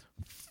like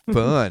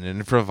fun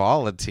and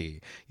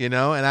frivolity, and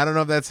I don't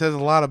know if that says a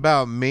lot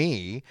about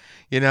me,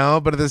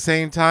 but at the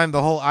same time,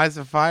 the whole Eyes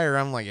of Fire,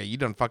 I'm like, yeah, you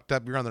done fucked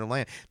up, you're on their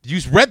land, you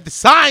read the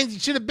signs, you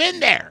should have been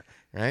there,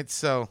 right?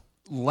 So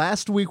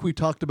Last week we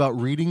talked about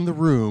reading the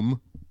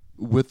room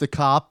with the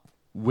cop,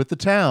 with the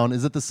town.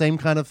 Is it the same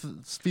kind of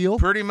feel?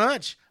 pretty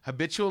much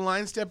habitual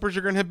line steppers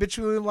are going to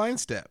habitually line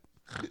step.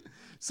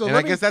 So And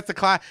I guess that's the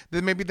class.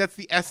 Maybe that's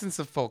the essence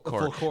of folk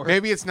horror. folk horror.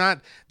 Maybe it's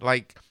not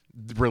like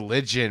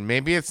religion.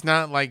 Maybe it's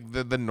not like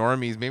the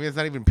normies. Maybe it's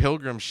not even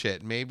pilgrim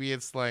shit. Maybe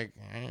it's like,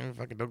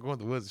 fucking don't go in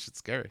the woods. Shit's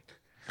scary.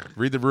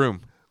 Read the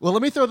room. Well,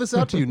 let me throw this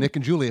out to you, Nick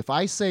and Julie. If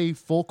I say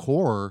folk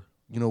horror,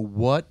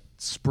 what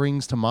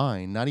springs to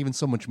mind? Not even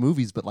so much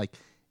movies, but like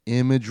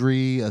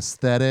imagery,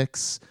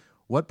 aesthetics.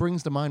 What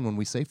brings to mind when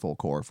we say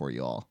folk horror for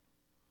you all?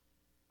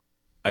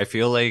 I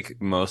feel like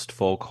most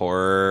folk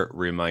horror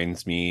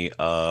reminds me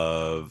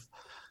of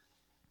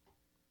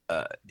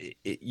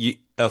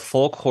a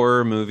folk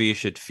horror movie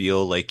should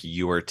feel like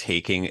you are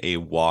taking a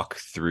walk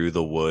through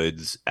the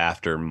woods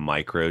after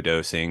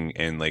microdosing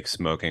and like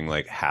smoking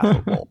like half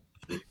a bowl.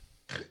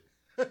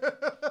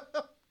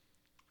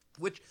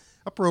 Which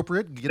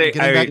appropriate, getting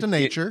back to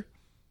nature.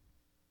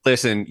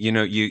 Listen,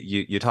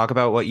 you talk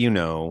about what you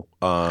know.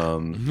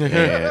 And,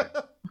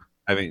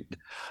 I mean,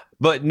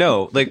 but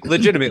no, like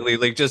legitimately,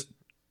 like just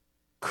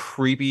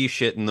creepy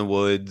shit in the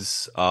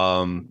woods,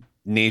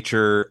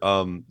 nature,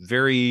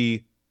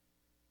 very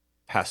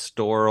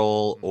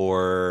pastoral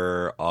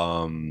or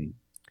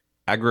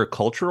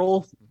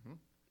agricultural.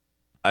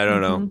 I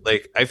don't know.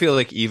 Like I feel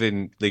like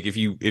even like if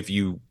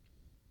you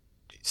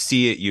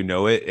see it, you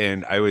know it.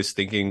 And I was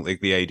thinking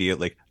like the idea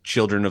like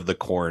Children of the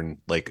Corn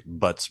like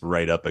butts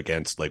right up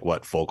against like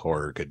what folk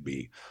horror could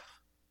be.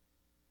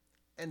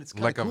 And it's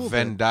Like cool a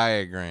Venn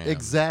diagram.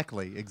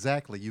 Exactly.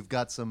 You've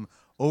got some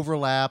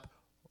overlap,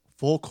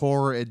 folk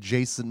horror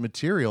adjacent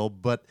material,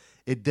 but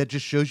that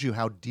just shows you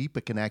how deep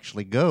it can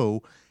actually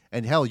go.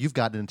 And hell, you've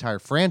got an entire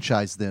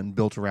franchise then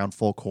built around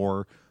folk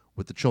horror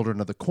with the Children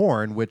of the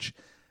Corn, which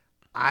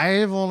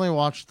I've only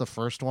watched the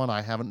first one.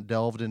 I haven't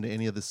delved into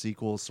any of the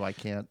sequels, so I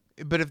can't.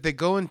 But if they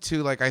go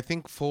into like, I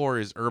think 4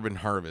 is Urban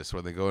Harvest,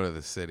 where they go to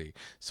the city.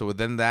 So would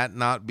then that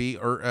not be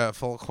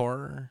folk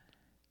horror?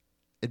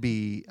 It'd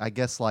be, I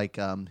guess, like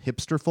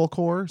hipster folk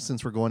horror,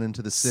 since we're going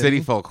into the city.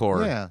 City folk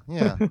horror.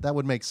 Yeah, that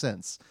would make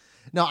sense.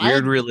 Now,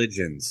 Weird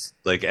religions.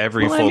 Like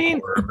every Well,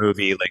 folk horror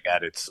movie, like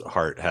at its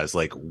heart, has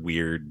like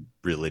weird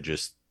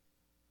religious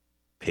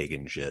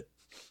pagan shit.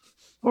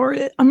 Or,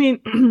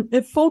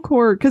 if folk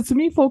horror, because to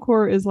me, folk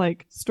horror is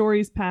like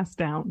stories passed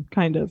down,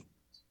 kind of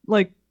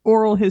like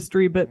oral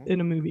history, but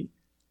in a movie.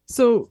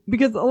 So,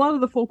 because a lot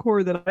of the folk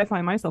horror that I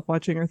find myself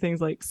watching are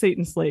things like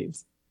Satan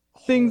Slaves,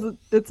 things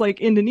it's like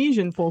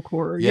Indonesian folk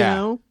horror, Yeah. you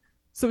know?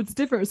 So it's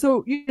different.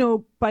 So,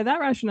 by that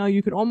rationale,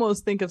 you could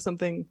almost think of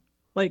something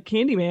like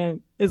Candyman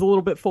is a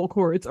little bit folk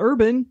horror. It's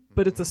urban,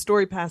 but it's a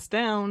story passed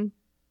down.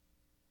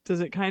 Does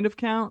it kind of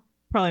count?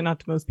 Probably not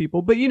to most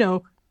people, but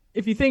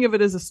if you think of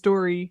it as a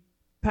story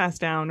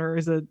passed down or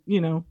as a,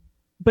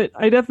 but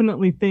I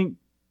definitely think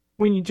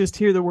when you just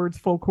hear the words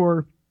folk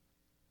horror,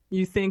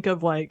 you think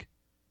of like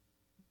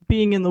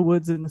being in the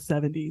woods in the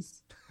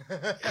 70s.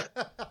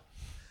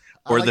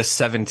 Or like- the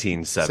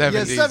 1770s.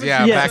 70s,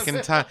 yeah, Yes. back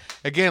in time.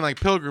 Again, like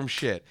Pilgrim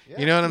shit.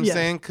 You know what I'm Yeah.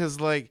 saying? Because,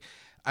 like,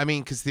 I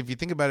mean, because if you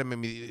think about it,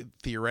 maybe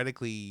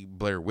theoretically,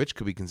 Blair Witch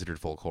could be considered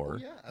folk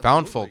horror,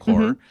 found folk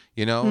horror.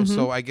 You know,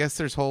 so I guess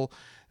there's whole,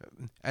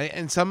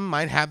 and some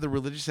might have the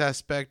religious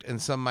aspect,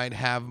 and some might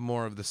have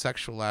more of the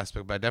sexual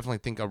aspect. But I definitely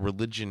think a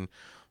religion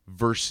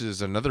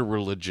versus another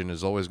religion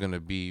is always going to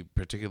be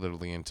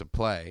particularly into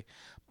play.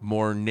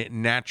 More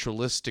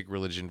naturalistic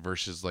religion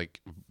versus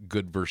like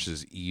good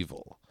versus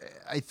evil.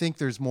 I think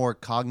there's more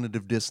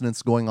cognitive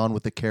dissonance going on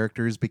with the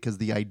characters because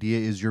the idea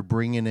is you're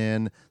bringing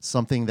in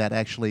something that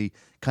actually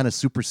kind of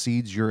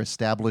supersedes your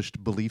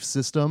established belief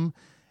system,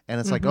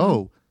 and it's like,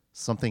 oh,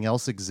 something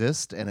else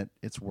exists, and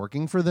it's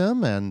working for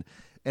them, and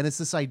it's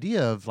this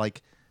idea of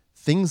like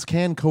things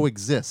can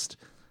coexist.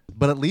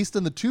 But at least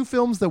in the two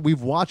films that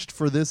we've watched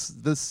for this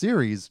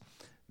series,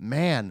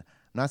 man,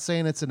 I'm not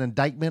saying it's an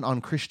indictment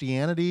on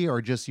Christianity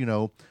or just,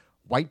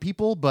 white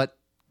people, but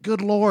good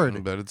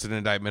Lord. But it's an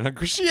indictment on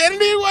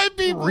Christianity and white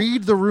people.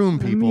 Read the room,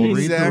 people. Read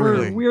the Exactly.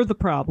 room. We're the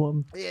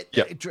problem.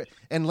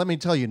 And let me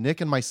tell you,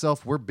 Nick and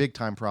myself, we're big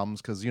time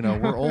problems because,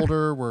 we're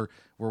older, we're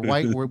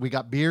white, we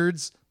got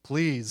beards.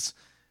 Please,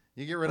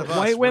 you get rid of us.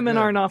 White we're women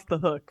good. aren't off the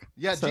hook.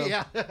 Yeah, so.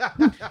 yeah.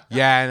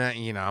 Yeah,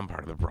 and I'm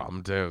part of the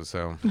problem too.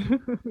 So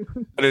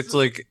But it's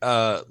like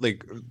I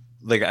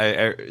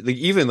like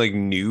even like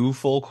new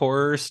folk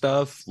horror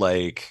stuff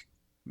like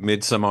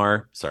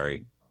Midsommar.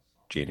 Sorry,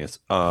 genius.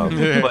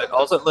 But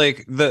also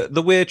like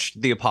the Witch,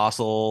 the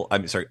Apostle.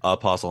 I'm sorry,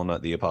 Apostle,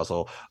 not the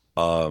Apostle.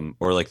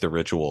 Or like the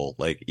Ritual.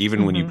 Like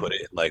even when you put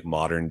it in like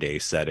modern day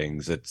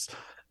settings, it's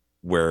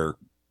where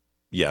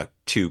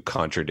two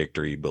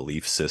contradictory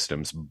belief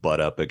systems butt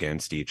up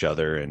against each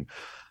other, and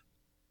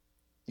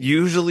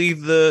usually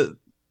the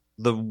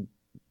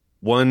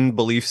one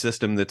belief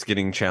system that's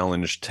getting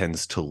challenged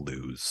tends to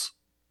lose.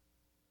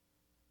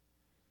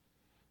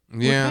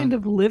 yeah, We're kind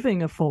of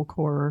living a folk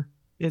horror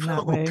in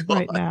that way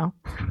right now.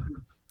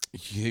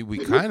 yeah, we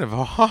kind of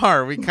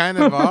are. We kind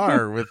of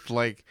are with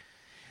like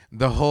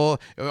the whole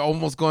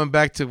almost going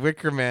back to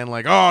Wicker Man,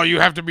 like, oh,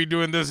 you have to be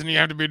doing this and you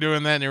have to be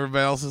doing that, and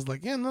everybody else is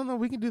like, yeah, no,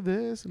 we can do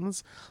this and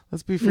let's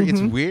be free. It's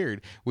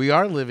weird. We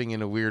are living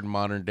in a weird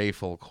modern day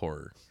folk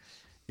horror.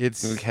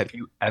 It's Like, have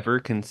you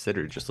ever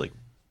considered just like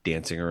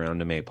dancing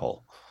around a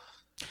maypole?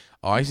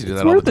 I used to do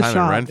It's that all the worth a time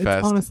shot. at It's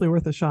Renfest. honestly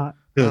worth a shot.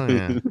 Oh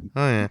yeah.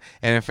 Oh yeah.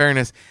 And in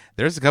fairness,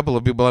 there's a couple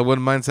of people I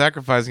wouldn't mind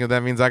sacrificing if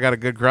that means I got a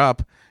good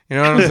crop. You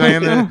know what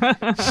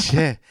I'm saying?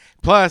 Shit.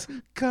 Plus,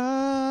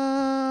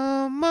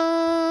 come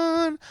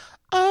on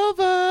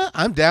over.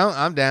 I'm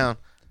down.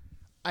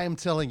 I am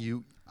telling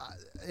you,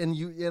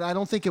 and I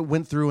don't think it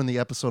went through in the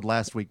episode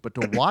last week, but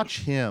to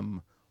watch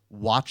him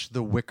watch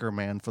The Wicker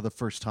Man for the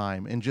first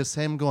time and just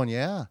him going,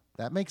 yeah,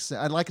 that makes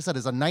sense. Like I said,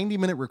 it's a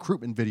 90-minute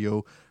recruitment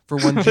video for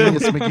one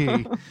Genius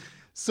McGee.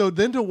 So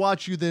then to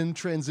watch you then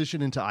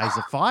transition into Eyes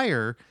of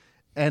Fire,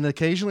 and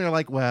occasionally are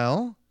like,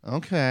 well,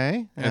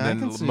 okay. And yeah, I then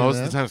can see most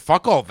that. of the time,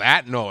 fuck all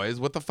that noise.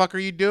 What the fuck are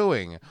you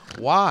doing?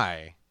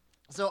 Why?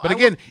 So But I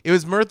again, it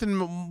was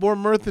more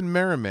mirth and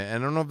merriment.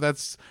 And I don't know if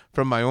that's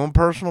from my own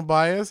personal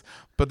bias,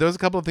 but there's a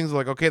couple of things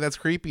like, okay, that's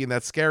creepy and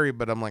that's scary,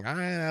 but I'm like,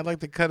 I'd like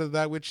to cut of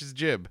that witch's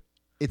jib.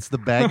 it's the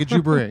baggage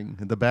you bring,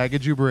 the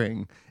baggage you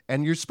bring.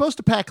 And you're supposed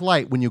to pack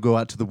light when you go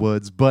out to the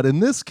woods. But in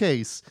this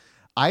case,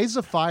 Eyes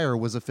of Fire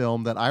was a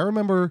film that I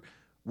remember.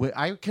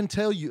 I can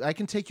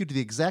take you to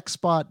the exact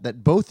spot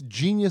that both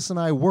Genius and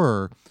I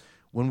were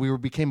when we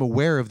became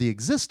aware of the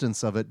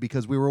existence of it,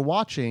 because we were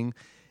watching.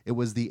 It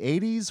was the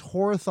 80s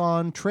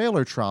Horathon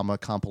Trailer Trauma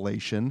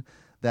compilation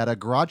that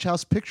Garage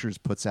House Pictures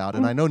puts out.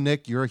 And I know,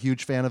 Nick, you're a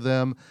huge fan of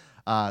them.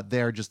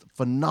 They're just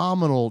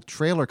phenomenal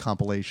trailer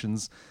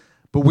compilations.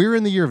 But we're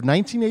in the year of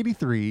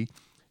 1983,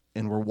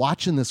 and we're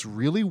watching this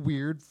really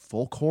weird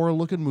folk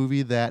horror-looking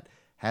movie that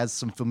has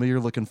some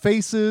familiar-looking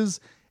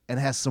faces and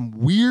has some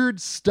weird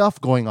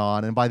stuff going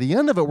on. And by the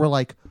end of it, we're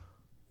like,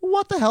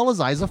 what the hell is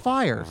Eyes of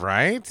Fire?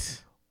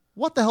 Right?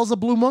 What the hell's a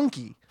blue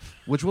monkey?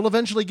 Which we'll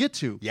eventually get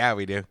to. Yeah,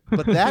 we do.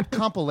 But that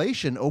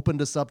compilation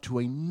opened us up to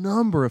a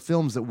number of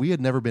films that we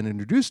had never been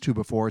introduced to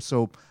before.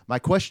 So my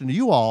question to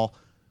you all,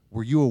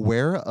 were you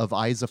aware of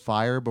Eyes of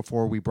Fire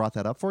before we brought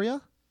that up for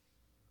you?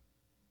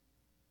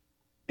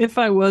 If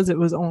I was, it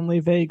was only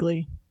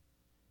vaguely.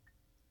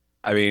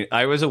 I mean,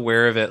 I was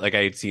aware of it. Like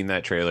I had seen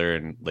that trailer,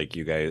 and like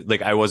you guys,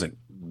 like I wasn't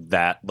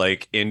that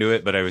like into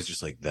it, but I was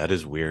just like, that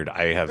is weird.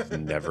 I have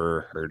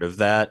never heard of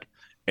that.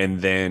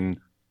 And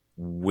then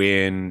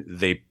when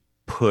they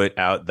put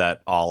out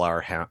that All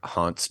Our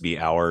Haunts Be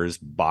Ours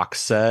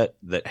box set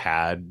that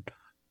had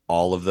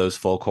all of those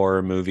folk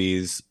horror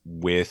movies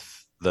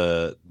with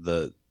the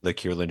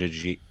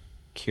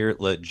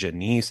Kier-La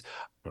Janice.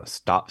 I'm gonna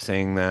stop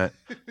saying that.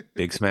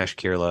 Big Smash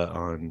Kier-La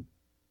on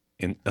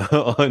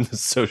the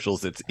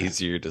socials. It's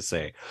easier to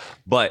say,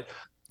 but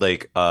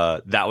like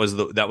that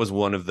was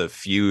one of the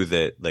few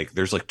that like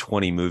there's like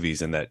 20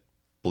 movies in that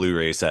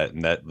Blu-ray set,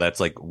 and that's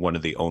like one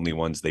of the only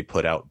ones they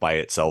put out by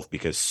itself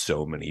because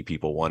so many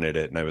people wanted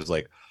it. And I was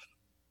like,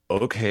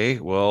 okay,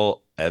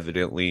 well,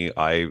 evidently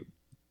I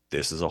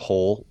this is a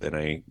hole, and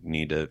I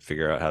need to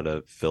figure out how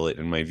to fill it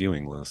in my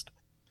viewing list.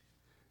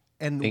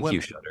 And Thank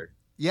you, Shudder.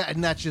 Yeah,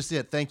 and that's just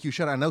it. Thank you,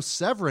 Shudder. I know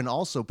Severin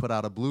also put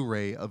out a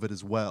Blu-ray of it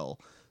as well.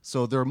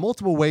 So there are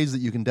multiple ways that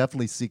you can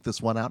definitely seek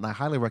this one out, and I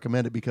highly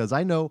recommend it because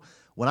I know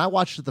when I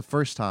watched it the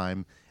first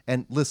time,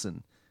 and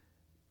listen,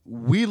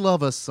 we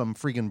love us some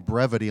freaking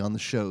brevity on the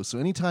show. So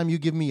anytime you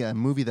give me a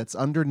movie that's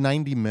under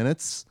 90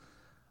 minutes,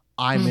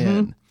 I'm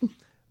in.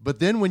 But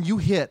then when you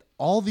hit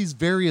all these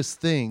various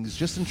things,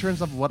 just in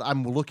terms of what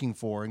I'm looking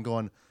for and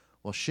going,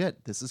 well,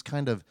 shit, this is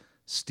kind of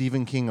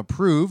Stephen King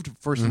approved,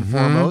 first and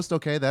foremost.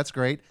 Okay, that's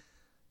great.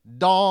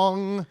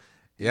 Dong.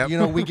 Yep. You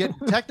know, we get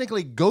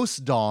technically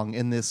ghost dong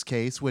in this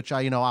case, which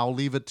I'll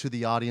leave it to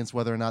the audience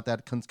whether or not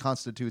that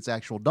constitutes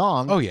actual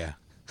dong. Oh yeah.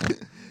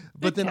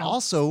 But then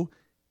also,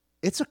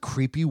 it's a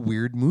creepy,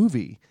 weird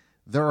movie.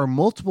 There are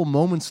multiple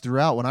moments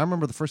throughout. When I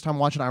remember the first time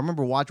watching it, I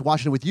remember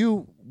watching it with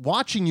you,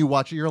 watching you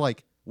watch it. You're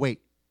like,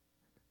 wait,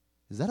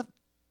 is that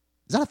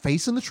a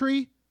face in the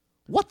tree?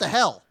 What the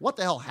hell? What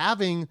the hell?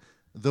 Having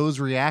those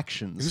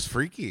reactions. It was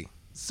freaky.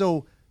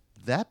 So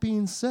that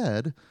being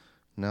said,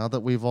 now that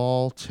we've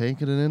all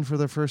taken it in for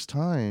the first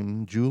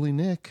time, Julie,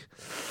 Nick,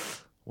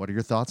 what are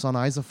your thoughts on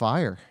Eyes of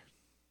Fire?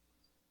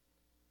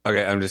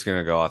 Okay, I'm just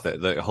gonna go off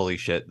it. The holy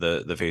shit,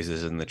 the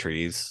faces in the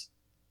trees.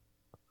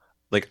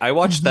 Like, I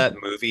watched that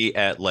movie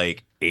at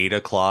like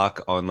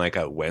 8:00 on like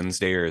a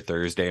Wednesday or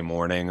Thursday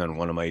morning on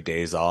one of my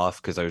days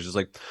off because I was just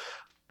like,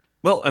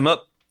 well, I'm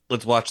up,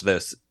 let's watch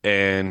this.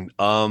 And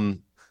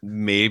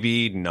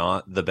maybe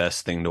not the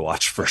best thing to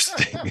watch first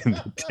thing in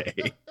the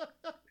day.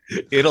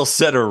 It'll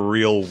set a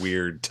real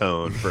weird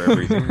tone for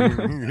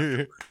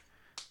everything.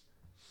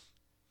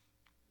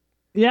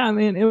 Yeah, I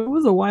mean, it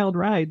was a wild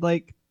ride.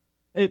 Like,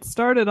 it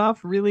started off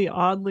really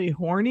oddly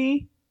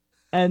horny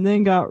and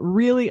then got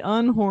really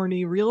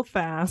unhorny real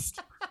fast.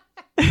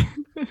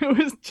 It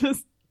was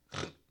just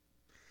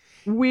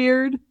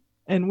weird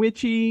and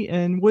witchy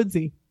and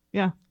woodsy.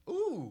 Yeah.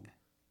 Ooh,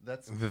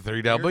 that's The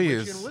three Weird, Witchy,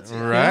 W's. and Woodsy.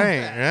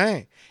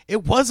 Right.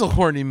 It was a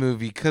horny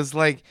movie because,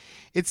 like,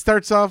 it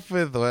starts off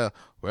with,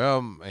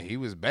 well, he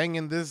was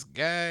banging this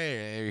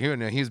guy.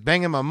 He was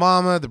banging my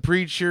mama, the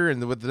preacher,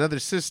 and with another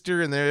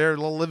sister, and they're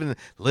all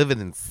living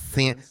in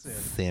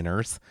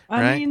sinners.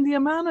 I Right? mean, the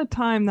amount of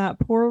time that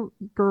poor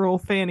girl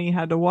Fanny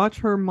had to watch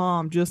her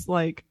mom just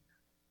like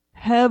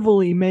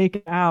heavily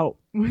make out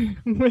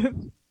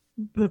with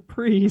the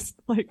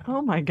priest. Like,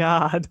 oh my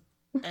God.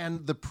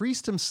 And the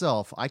priest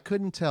himself, I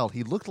couldn't tell.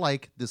 He looked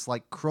like this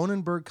like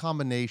Cronenberg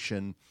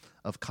combination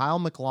of Kyle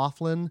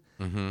MacLachlan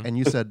and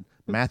you said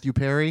Matthew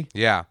Perry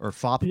Yeah. or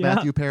Fop Yeah.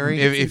 Matthew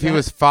Perry. If he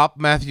was Fop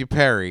Matthew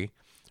Perry,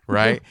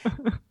 right,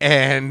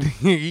 and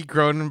he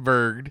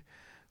Cronenberged,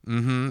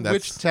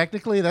 Which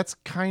technically that's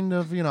kind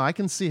of, I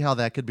can see how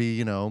that could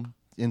be,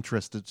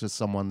 interested to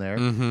someone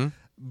there.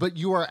 But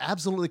you are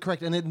absolutely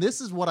correct. And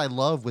this is what I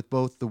love with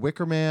both The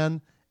Wicker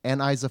Man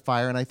and Eyes of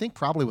Fire, and I think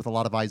probably with a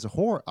lot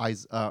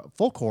of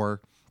folk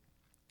horror,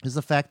 is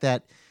the fact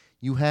that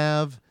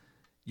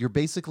you're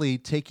basically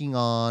taking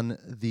on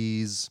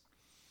these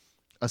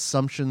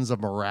assumptions of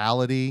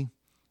morality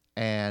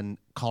and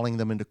calling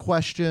them into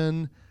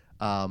question.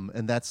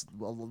 And that's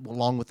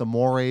along with the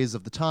mores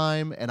of the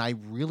time. And I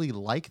really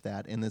like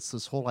that. And it's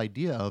this whole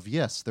idea of,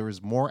 yes, there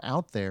is more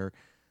out there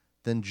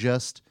than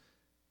just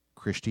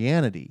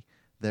Christianity.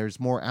 There's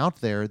more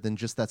out there than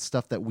just that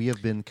stuff that we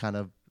have been kind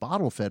of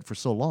bottle fed for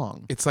so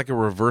long. it's like a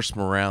reverse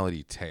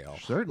morality tale.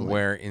 Certainly.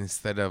 Where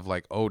instead of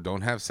like, oh,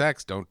 don't have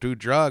sex, don't do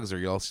drugs,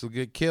 or else you'll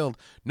get killed.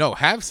 No,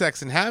 have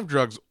sex and have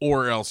drugs,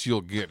 or else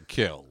you'll get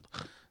killed.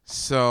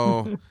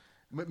 So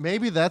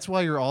Maybe that's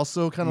why you're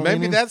also kind of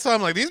maybe that's why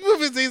I'm like, these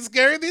movies ain't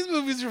scary. These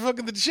movies are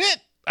fucking the shit.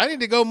 I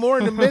need to go more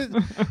into mid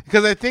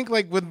because I think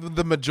like with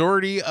the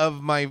majority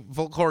of my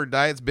folk horror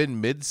diet's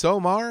been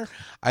Midsommar.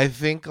 I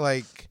think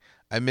like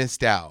I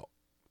missed out.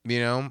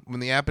 When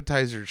the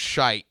appetizer's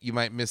shite, you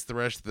might miss the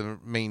rest of the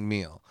main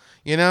meal.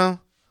 Well,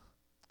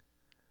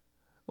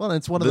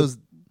 it's one of those.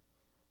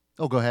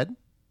 Oh, go ahead.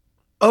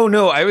 Oh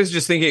no, I was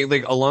just thinking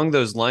like along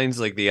those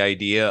lines, like the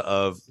idea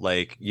of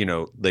like,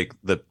 like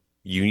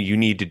you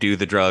need to do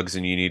the drugs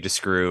and you need to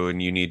screw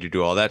and you need to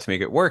do all that to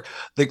make it work.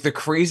 Like the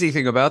crazy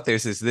thing about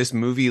this is this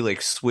movie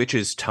like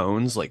switches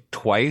tones like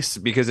twice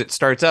because it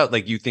starts out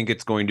like you think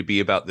it's going to be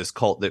about this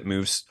cult that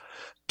moves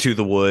to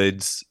the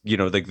woods,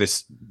 like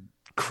this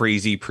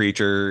crazy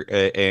preacher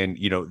and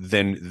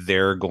then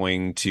they're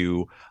going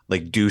to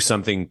like do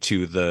something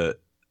to the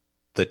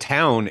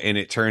town, and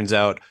it turns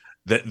out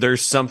that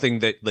there's something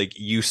that like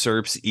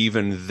usurps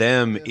even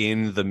them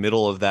in the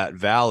middle of that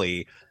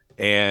valley.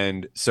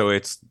 And so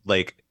it's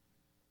like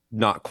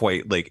not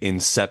quite like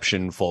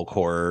Inception folk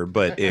horror,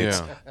 but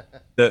it's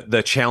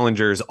the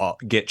challengers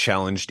get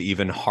challenged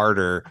even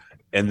harder,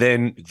 and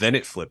then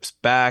it flips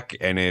back,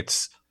 and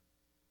it's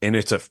a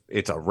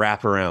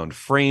wraparound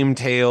frame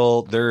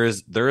tale. There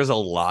is a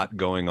lot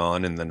going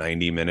on in the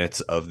 90 minutes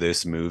of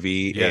this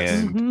movie,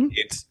 Yes. and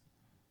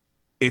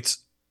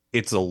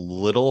it's a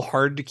little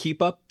hard to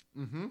keep up.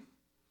 Mm-hmm.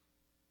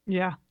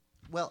 Yeah.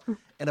 Well,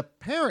 and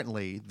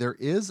apparently there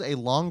is a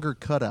longer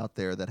cut out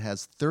there that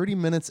has 30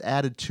 minutes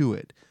added to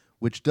it,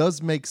 which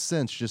does make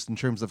sense just in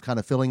terms of kind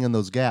of filling in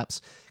those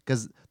gaps.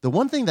 Because the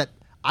one thing that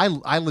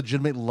I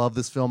legitimately love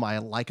this film, I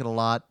like it a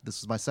lot. This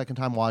is my second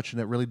time watching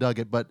it, really dug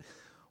it. But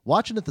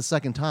watching it the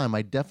second time,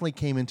 I definitely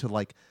came into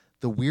like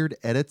the weird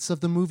edits of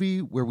the movie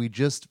where we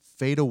just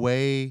fade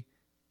away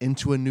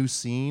into a new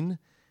scene,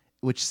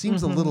 which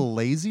seems a little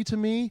lazy to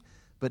me.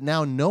 But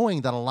now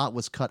knowing that a lot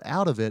was cut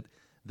out of it,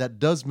 that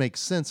does make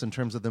sense in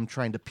terms of them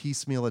trying to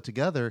piecemeal it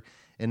together.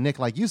 And Nick,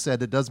 like you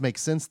said, it does make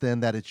sense then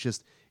that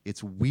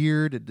it's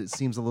weird. It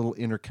seems a little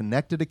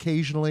interconnected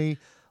occasionally.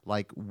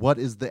 Like, what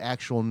is the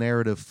actual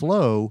narrative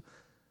flow?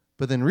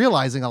 But then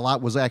realizing a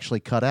lot was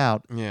actually cut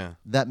out,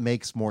 that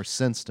makes more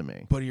sense to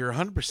me. But you're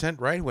 100%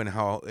 right when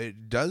how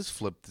it does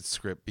flip the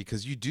script,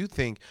 because you do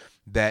think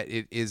that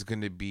it is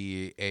going to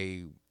be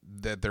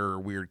that they're a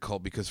weird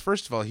cult, because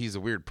first of all, he's a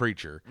weird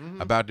preacher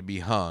about to be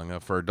hung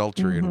for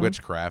adultery and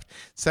witchcraft.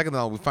 Second of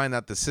all, we find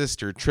out the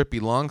sister, Trippy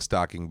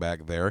Longstocking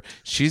back there,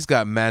 she's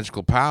got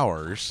magical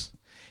powers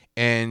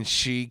and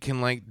she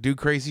can like do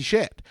crazy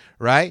shit,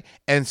 right?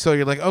 And so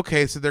you're like,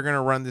 okay, so they're going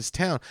to run this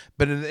town.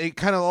 But it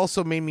kind of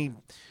also made me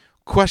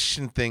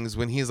question things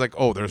when he's like,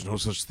 oh, there's no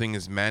such thing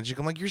as magic.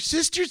 I'm like, your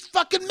sister's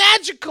fucking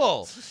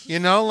magical,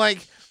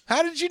 like,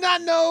 how did you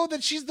not know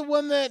that she's the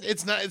one that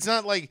it's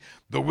not like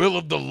the will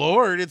of the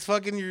Lord, it's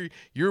fucking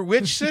your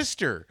witch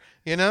sister,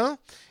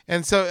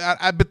 And so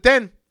but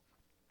then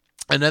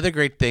another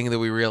great thing that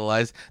we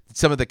realized,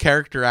 some of the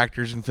character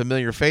actors and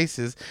familiar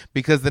faces,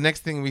 because the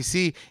next thing we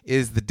see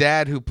is the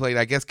dad who played,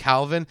 I guess,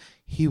 Calvin.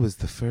 He was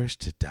the first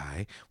to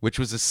die, which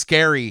was a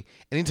scary.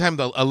 Anytime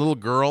a little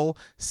girl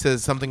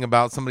says something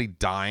about somebody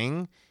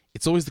dying,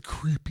 it's always the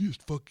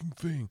creepiest fucking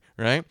thing,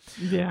 right?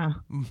 Yeah.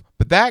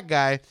 But that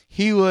guy,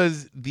 he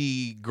was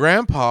the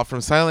grandpa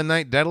from Silent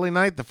Night, Deadly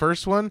Night, the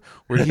first one,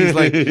 where he's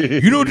like,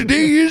 you know what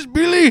today is,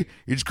 Billy?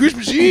 It's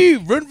Christmas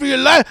Eve. Run for your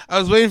life. I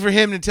was waiting for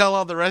him to tell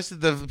all the rest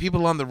of the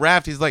people on the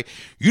raft. He's like,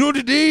 you know what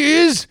today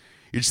is?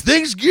 It's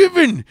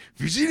Thanksgiving.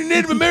 If you see the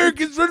Native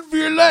Americans, run for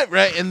your life,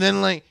 right? And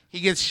then, like, he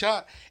gets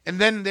shot. And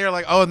then they're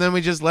like, oh, and then we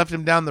just left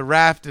him down the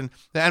raft. And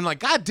I'm like,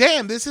 God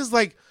damn, this is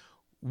like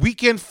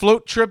weekend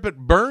float trip at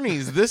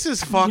Bernie's. This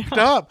is fucked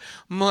up.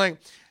 I'm like,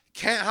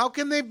 how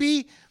can they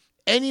be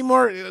any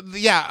more?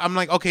 Yeah, I'm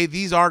like, okay,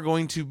 these are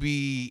going to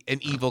be an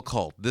evil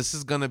cult. This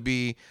is going to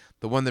be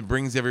the one that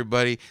brings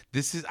everybody.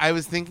 I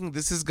was thinking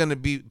this is going to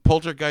be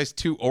Poltergeist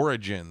 2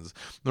 Origins,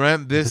 right?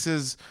 This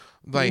is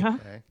like,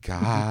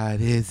 God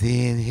is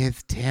in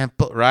his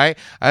temple, right?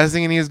 I was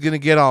thinking he was going to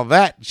get all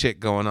that shit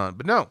going on,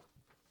 but no.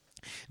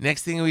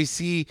 Next thing we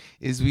see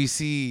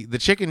the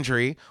chicken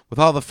tree with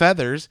all the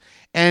feathers,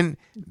 and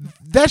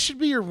that should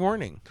be your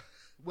warning.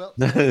 Well,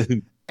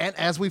 and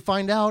as we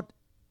find out,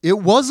 it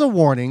was a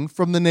warning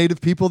from the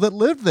native people that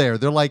lived there.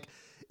 They're like,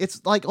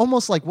 it's like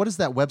almost like, what is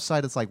that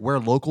website? It's like where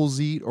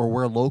locals eat or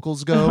where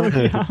locals go.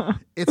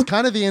 It's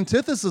kind of the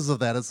antithesis of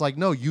that. It's like,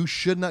 no, you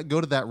should not go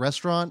to that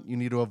restaurant. You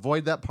need to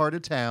avoid that part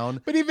of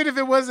town. But even if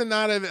it wasn't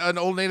not an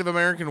old Native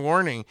American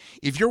warning,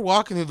 if you're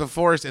walking through the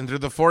forest and through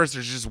the forest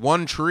there's just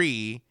one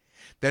tree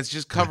that's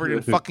just covered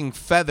in fucking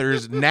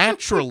feathers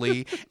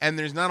naturally, and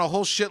there's not a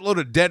whole shitload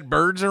of dead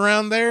birds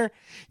around there,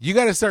 you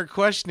got to start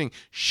questioning,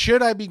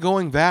 should I be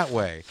going that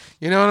way?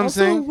 You know what I'm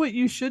saying? Also, what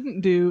you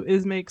shouldn't do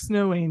is make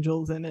snow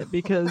angels in it,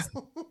 because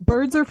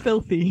birds are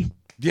filthy.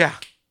 Yeah.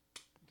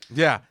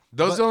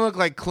 Those don't look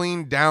like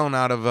cleaned down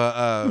out of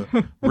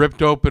a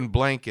ripped open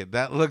blanket.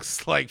 That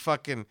looks like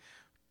fucking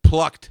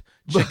plucked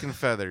chicken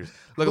feathers.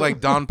 Look like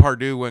Don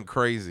Pardue went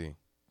crazy.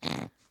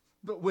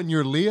 But when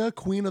you're Leah,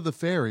 Queen of the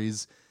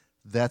Fairies,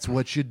 that's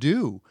what you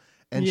do.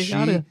 And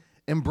she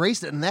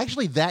embraced it. And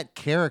actually that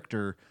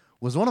character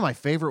was one of my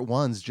favorite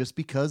ones just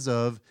because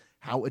of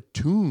how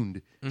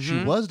attuned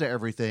she was to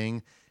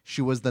everything.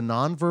 She was the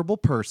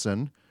nonverbal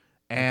person.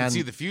 And you can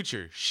see the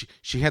future.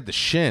 She had the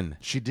shin.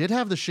 She did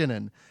have the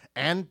shin.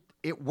 And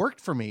it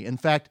worked for me. In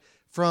fact,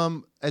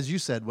 from, as you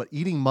said,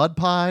 eating mud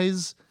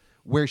pies,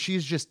 where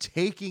she's just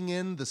taking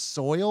in the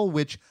soil,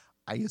 which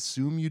I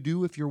assume you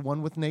do if you're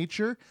one with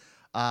nature,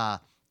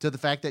 to the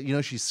fact that,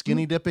 she's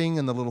skinny dipping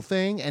in the little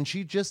thing, and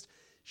she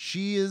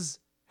is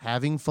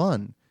having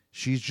fun.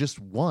 She's just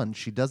one.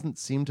 She doesn't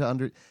seem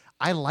to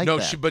I like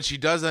that. But she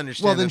does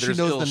understand well, then that there's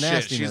she knows ill the shit.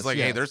 nastiness. She's like,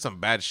 yes. hey, there's some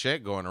bad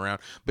shit going around.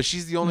 But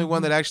she's the only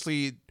one that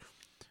actually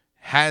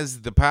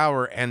has the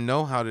power and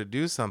know how to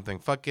do something.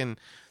 Fucking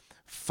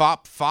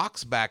Fop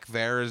Fox back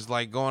there is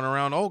like going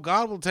around, oh,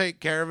 God will take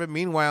care of it.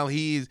 Meanwhile,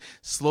 he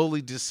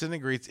slowly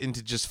disintegrates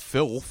into just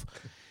filth.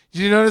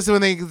 Did you notice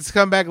when they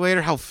come back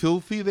later how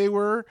filthy they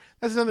were?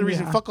 That's another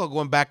reason. Fuck all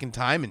going back in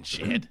time and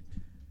shit.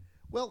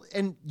 Well,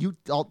 and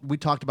we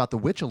talked about the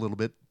witch a little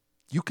bit.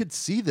 You could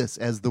see this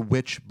as the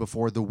witch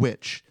before the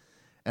witch.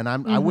 And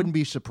I wouldn't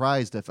be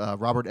surprised if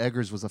Robert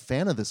Eggers was a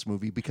fan of this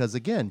movie, because,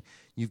 again,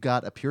 you've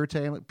got a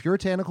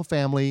puritanical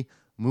family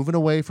moving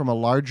away from a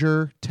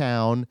larger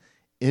town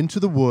into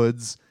the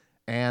woods,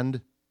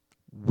 and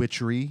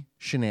witchery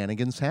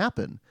shenanigans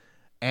happen.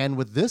 And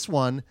with this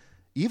one,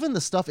 even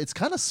the stuff, it's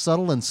kind of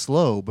subtle and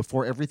slow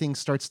before everything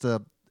starts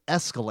to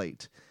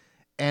escalate.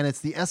 And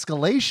it's the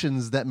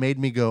escalations that made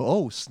me go,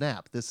 oh,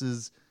 snap, this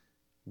is,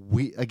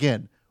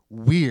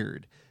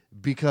 weird.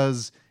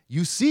 Because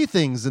you see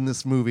things in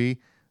this movie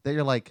that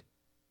you're like,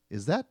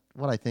 is that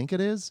what I think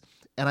it is?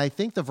 And I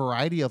think the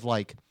variety of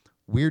like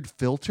weird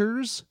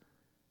filters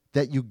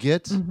that you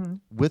get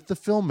with the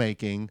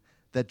filmmaking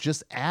that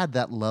just add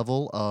that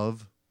level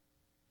of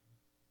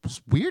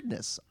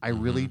weirdness. I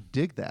really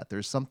dig that.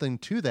 There's something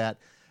to that.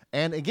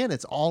 And again,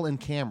 it's all in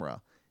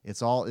camera.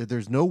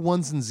 There's no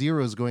ones and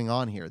zeros going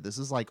on here. This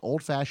is like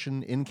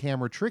old-fashioned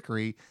in-camera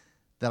trickery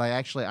that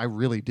I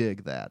really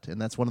dig that.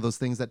 And that's one of those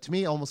things that to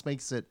me almost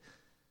makes it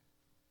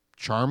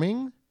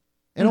charming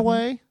in a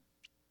way.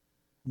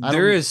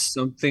 There is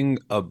something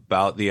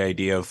about the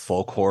idea of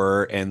folk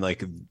horror, and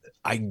like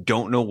I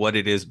don't know what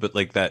it is, but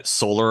like that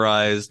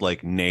solarized,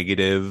 like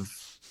negative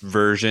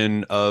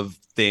version of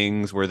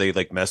things where they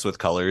like mess with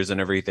colors and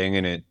everything,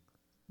 and it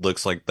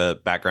looks like the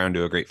background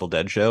to a Grateful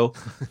Dead show.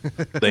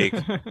 Like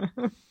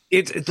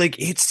it's like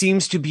it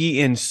seems to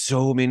be in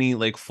so many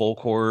like folk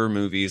horror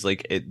movies.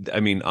 Like I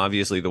mean,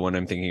 obviously the one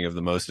I'm thinking of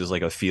the most is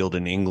like A Field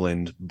in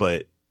England,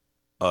 but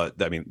I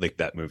mean, like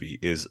that movie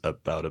is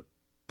about a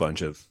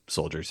bunch of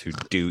soldiers who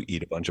do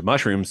eat a bunch of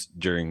mushrooms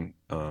during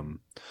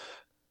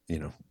you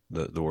know,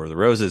 the War of the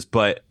Roses,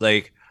 but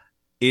like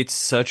it's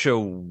such a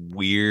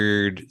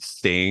weird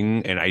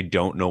thing, and I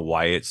don't know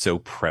why it's so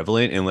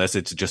prevalent unless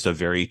it's just a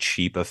very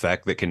cheap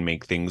effect that can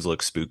make things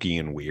look spooky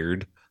and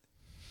weird.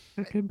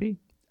 It could be.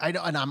 I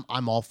know, and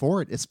I'm all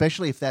for it,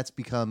 especially if that's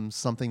become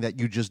something that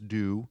you just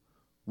do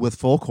with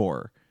folk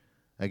horror.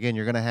 Again,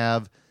 you're going to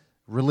have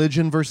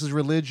religion versus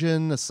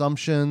religion,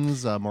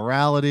 assumptions,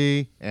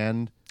 morality,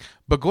 and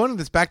But going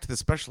back to the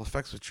special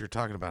effects, which you're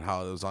talking about,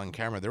 how it was on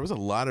camera, there was a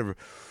lot of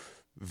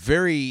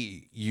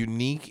very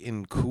unique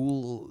and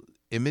cool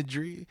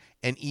imagery,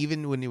 and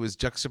even when it was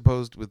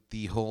juxtaposed with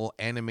the whole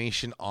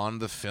animation on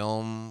the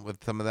film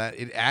with some of that,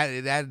 it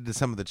added to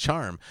some of the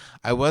charm.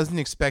 I wasn't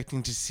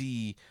expecting to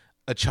see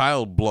a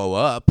child blow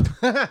up.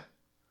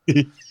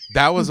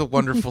 That was a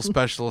wonderful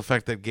special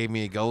effect that gave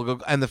me a go.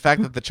 And the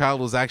fact that the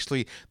child was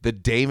actually the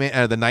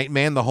the night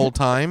man the whole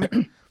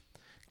time.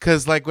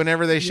 Because like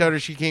whenever they showed her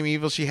she became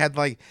evil, she had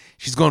like,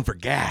 she's going for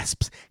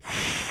gasps.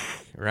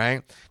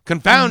 Right?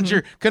 Confound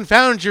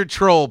your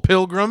troll,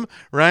 pilgrim,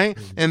 right?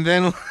 And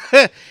then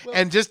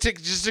and just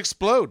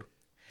explode.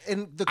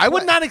 and I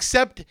would not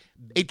accept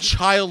a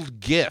child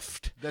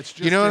gift. That's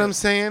just you know what it. I'm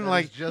saying? That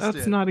Like is just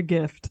That's it. not a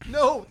gift.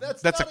 No,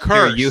 that's a not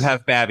curse. Here, you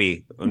have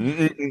Babby.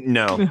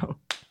 No.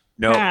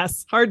 No.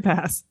 Pass. Hard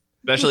pass.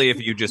 Especially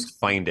if you just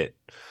find it.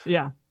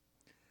 Yeah.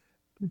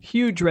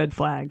 Huge red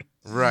flag.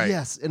 right.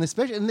 Yes, and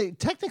especially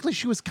technically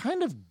she was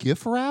kind of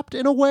gift wrapped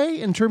in a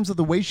way in terms of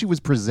the way she was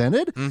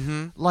presented.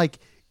 Mm-hmm. Like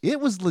it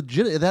was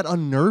legit. That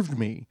unnerved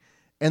me.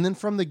 And then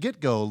from the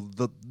get-go,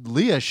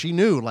 Leah, she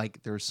knew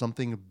like there's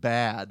something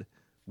bad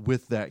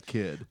with that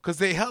kid. Because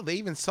they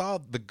even saw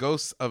the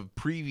ghosts of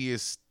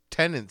previous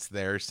tenants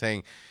there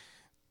saying,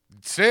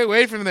 stay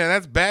away from there.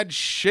 That's bad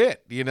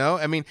shit, you know?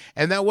 I mean,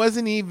 and that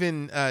wasn't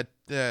even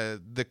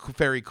the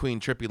Fairy Queen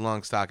Trippy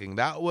Longstocking.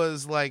 That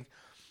was like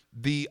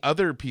the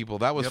other people.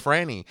 That was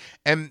Franny.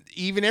 And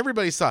even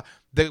everybody saw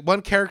the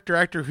one character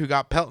actor who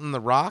got Pelton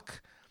the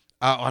Rock.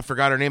 I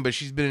forgot her name, but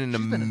she's been in a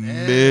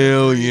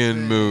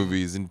million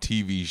movies and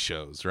TV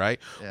shows, right?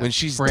 Yeah. When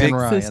she's Fran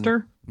Ryan.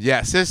 Sister.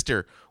 Yeah,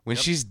 sister. When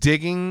she's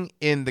digging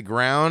in the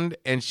ground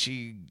and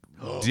she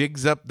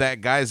digs up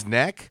that guy's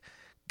neck,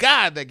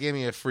 God, that gave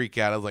me a freak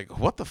out. I was like,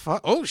 what the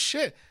fuck? Oh,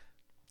 shit.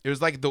 It was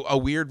like a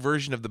weird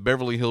version of the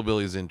Beverly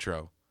Hillbillies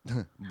intro.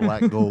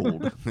 Black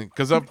gold.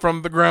 Because up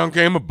from the ground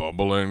came a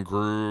bumbling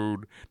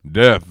crude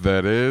death,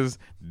 that is.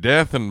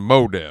 Death and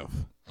mo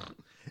death.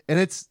 And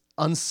it's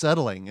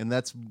unsettling, and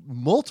that's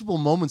multiple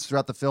moments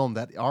throughout the film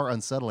that are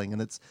unsettling,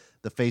 and it's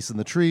the face in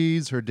the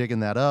trees, her digging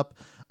that up.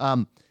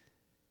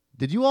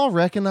 Did you all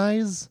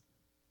recognize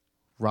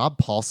Rob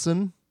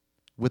Paulson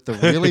with the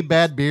really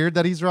bad beard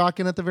that he's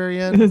rocking at the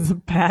very end? It's a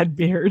bad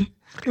beard.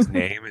 His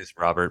name is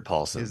Robert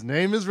Paulson. His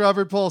name is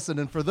Robert Paulson,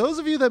 and for those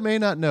of you that may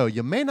not know,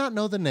 you may not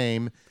know the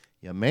name,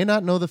 you may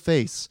not know the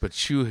face.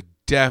 But you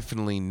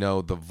definitely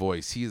know the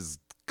voice. He is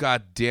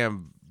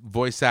goddamn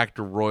voice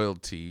actor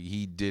royalty.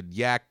 He did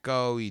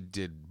Yakko. He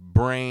did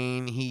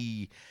Brain.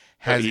 He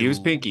has He was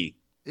Pinky.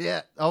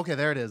 Yeah. Okay.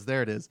 There it is.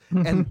 There it is.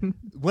 And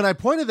when I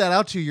pointed that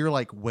out to you, you're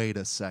like, wait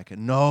a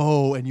second.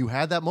 No. And you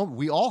had that moment.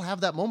 We all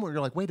have that moment where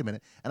you're like, wait a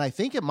minute. And I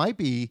think it might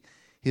be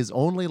his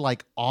only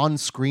like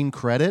on-screen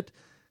credit.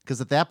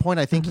 Because at that point,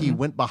 I think he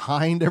went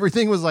behind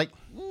everything, was like,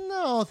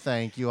 no,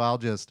 thank you. I'll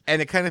just.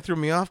 And it kind of threw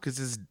me off because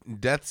his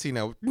deaths, you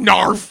know,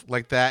 narf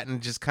like that,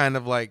 and just kind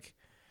of like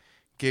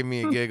gave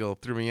me a giggle,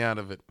 threw me out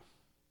of it.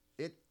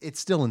 It's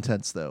still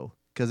intense though,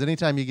 because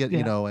anytime you get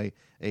you know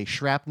a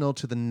shrapnel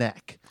to the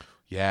neck.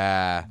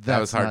 Yeah, that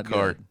was That's not hardcore.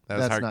 good. That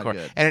was That's not hardcore.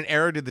 good. And an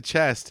arrow to the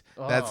chest.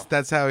 Oh.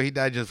 That's how he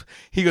died.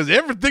 He goes,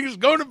 everything's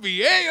going to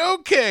be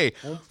A-okay.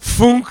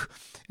 Funk.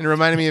 And it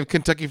reminded me of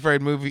Kentucky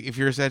Fried Movie. If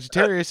you're a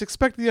Sagittarius,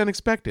 expect the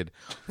unexpected.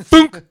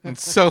 Boonk! And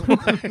so...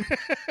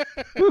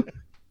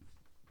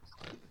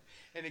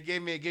 And it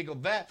gave me a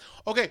giggle.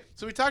 Okay,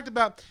 so we talked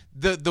about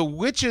the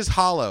Witch's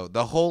Hollow,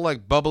 the whole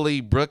like bubbly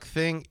brook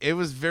thing. It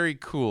was very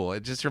cool.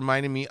 It just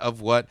reminded me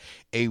of what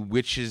a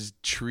witch's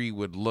tree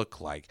would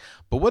look like.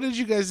 But what did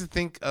you guys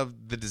think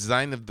of the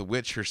design of the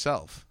witch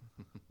herself?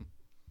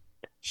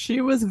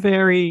 She was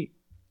very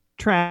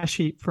trash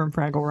heap from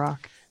Fraggle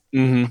Rock.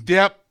 Mm-hmm.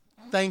 Yep.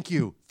 Thank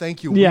you.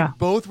 Yeah. We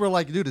both were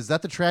like, dude, is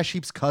that the trash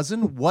heap's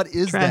cousin? What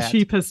is Trash that?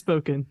 heap has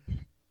spoken.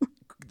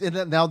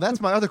 And now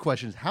that's my other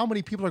question: how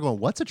many people are going,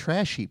 what's a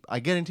trash heap? I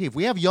guarantee if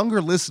we have younger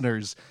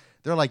listeners,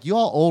 they're like, you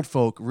all old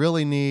folk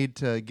really need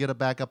to get it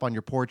back up on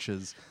your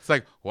porches. It's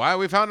like, why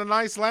we found a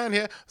nice land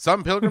here.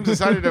 Some pilgrims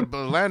decided to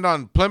land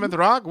on Plymouth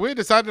Rock. We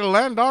decided to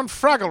land on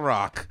Fraggle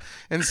Rock.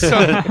 And so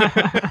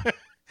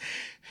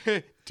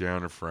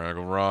down to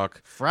Fraggle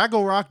Rock.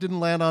 Fraggle Rock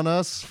didn't land on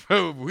us.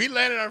 Oh, we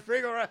landed on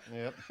Fraggle Rock.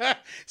 Yep.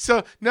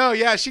 So no,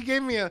 yeah, she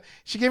gave me a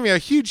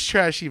huge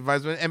trash heap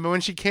vibes. And when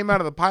she came out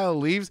of the pile of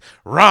leaves,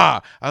 rah!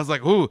 I was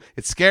like, ooh,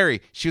 it's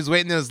scary. She was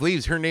waiting those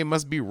leaves. Her name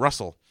must be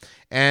Russell.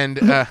 And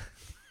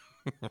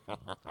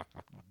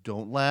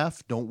Don't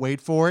laugh. Don't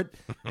wait for it.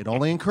 It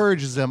only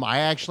encourages him. I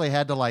actually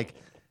had to like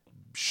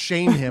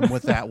shame him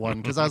with that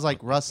one because I was like,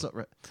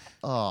 Russell.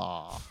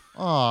 Oh,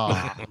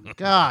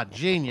 God,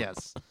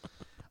 genius.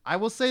 I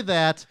will say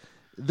that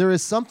there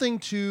is something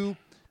to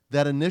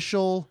that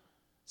initial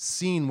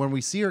scene when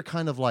we see her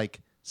kind of like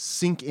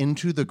sink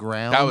into the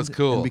ground. That was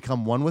cool. And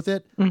become one with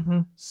it. Mm-hmm.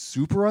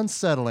 Super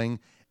unsettling.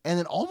 And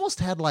it almost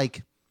had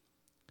like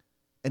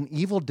an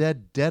Evil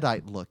Dead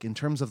Deadite look in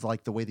terms of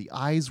like the way the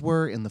eyes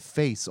were in the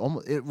face.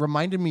 Almost, it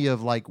reminded me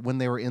of like when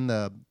they were in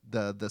the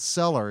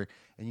cellar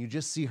and you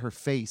just see her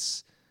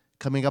face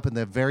coming up in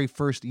the very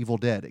first Evil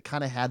Dead. It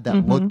kind of had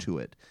that look to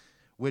it,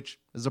 which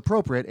is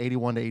appropriate,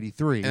 81 to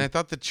 83. And I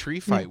thought the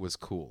tree fight was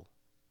cool.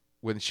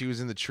 When she was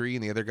in the tree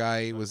and the other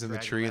guy was in the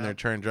drag tree him and they're out.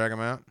 trying to drag him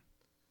out.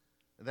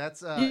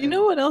 That's You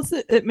know what else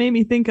it made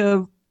me think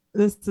of?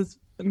 This is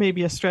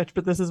maybe a stretch,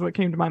 but this is what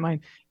came to my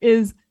mind.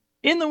 Is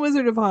in The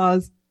Wizard of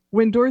Oz,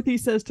 when Dorothy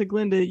says to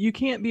Glinda, "You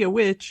can't be a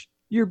witch,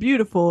 you're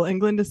beautiful," and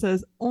Glinda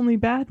says, "Only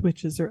bad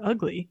witches are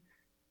ugly."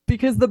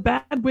 Because the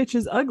bad witch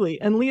is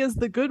ugly and Leah's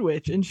the good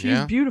witch and she's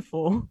Yeah.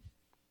 beautiful.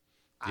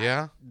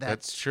 Yeah, that-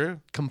 that's true.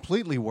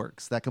 completely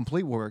works. That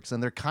completely works.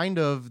 And they're kind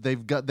of they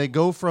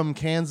go from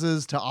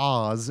Kansas to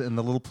Oz in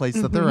the little place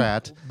that they're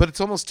at. But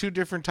it's almost two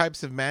different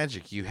types of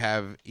magic. You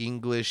have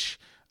English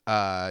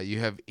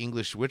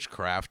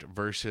witchcraft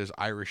versus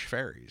Irish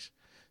fairies.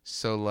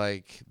 So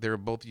like they're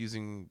both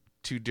using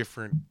two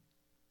different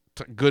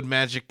good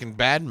magic and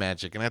bad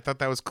magic, and I thought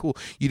that was cool.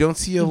 You don't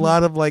see a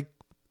lot of like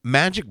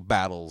magic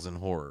battles in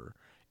horror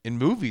in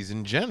movies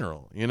in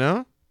general, you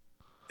know?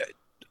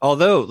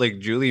 Although, like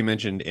Julie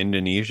mentioned,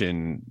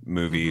 Indonesian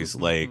movies,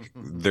 like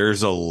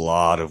there's a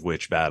lot of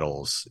witch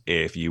battles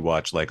if you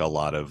watch like a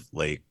lot of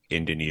like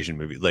Indonesian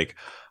movies, like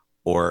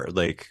or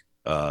like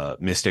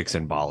Mystics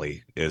in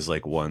Bali is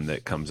like one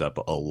that comes up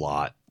a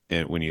lot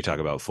when you talk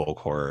about folk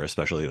horror,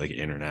 especially like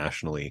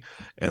internationally,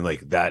 and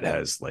like that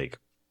has like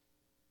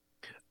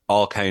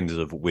all kinds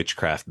of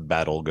witchcraft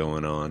battle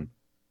going on.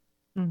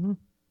 Mm-hmm.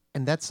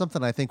 And that's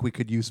something I think we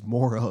could use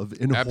more of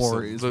in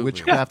horror is Absolutely.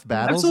 witchcraft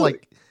battles. absolutely.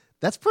 Like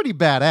that's pretty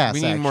badass.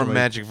 We need more actually.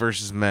 magic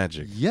versus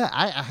magic. Yeah,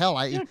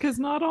 Yeah, because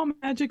not all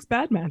magic's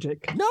bad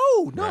magic.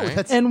 no, Right.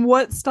 that's And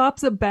what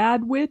stops a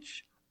bad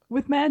witch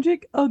with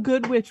magic? A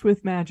good witch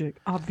with magic,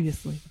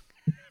 obviously.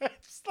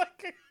 It's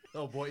like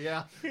oh boy,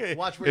 yeah.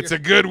 Watch where it's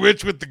you're- a good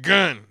witch with the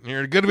gun.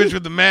 You're a good witch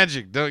with the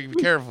magic. Don't you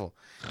be careful.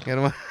 You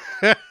know?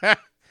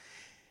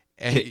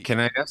 And- Can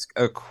I ask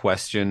a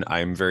question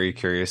I'm very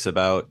curious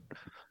about?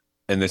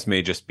 And this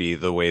may just be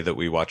the way that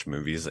we watch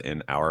movies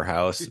in our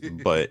house,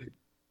 but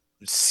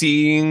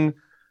seeing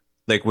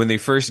like when they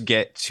first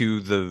get to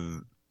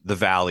the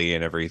valley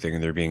and everything,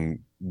 and they're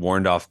being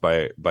warned off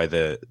by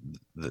the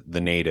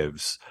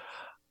natives,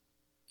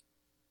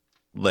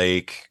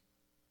 like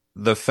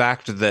the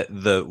fact that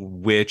the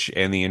witch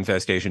and the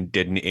infestation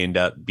didn't end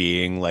up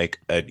being like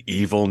an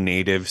evil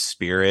native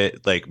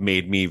spirit, like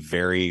made me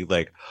very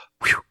like,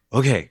 whew,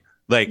 okay,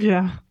 like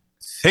Yeah.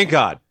 thank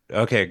God.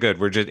 Okay, good.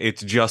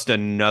 It's just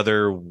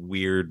another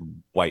weird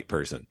white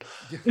person.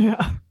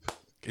 Yeah.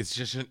 it's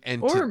just an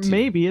entity. Or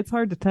maybe it's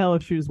hard to tell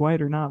if she was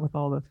white or not with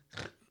all the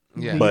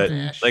Yeah. But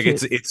Trash. like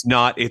it's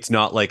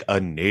not like a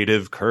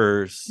native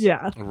curse.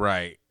 Yeah.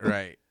 Right.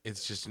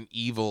 It's just an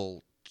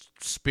evil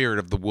spirit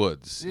of the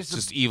woods. It's It's a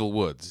just evil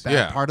woods. bad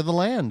Yeah. part of the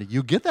land.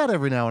 You get that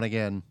every now and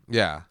again.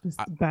 Yeah. Just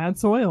bad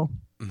soil.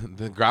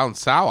 The ground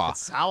sour.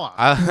 Sour.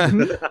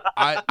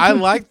 I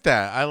like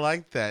that. I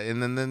like that.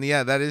 And then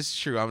yeah, that is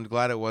true. I'm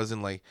glad it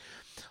wasn't like,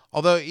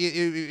 although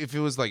if it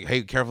was like,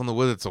 hey, careful in the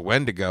woods, it's a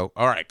Wendigo.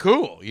 All right,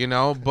 cool, you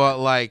know. But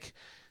like,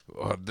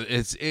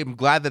 I'm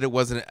glad that it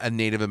wasn't a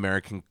Native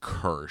American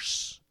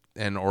curse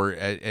and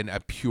a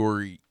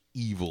pure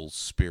evil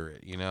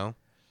spirit, you know.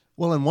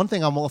 Well, and one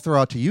thing I'm going to throw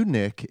out to you,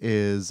 Nick,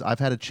 is I've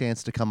had a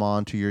chance to come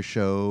on to your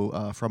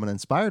show from and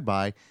inspired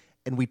by,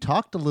 and we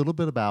talked a little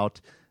bit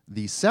about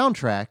the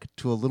soundtrack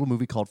to a little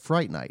movie called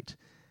Fright Night.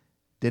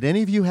 Did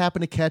any of you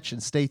happen to catch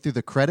and stay through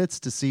the credits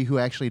to see who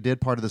actually did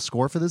part of the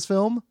score for this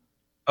film?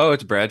 Oh,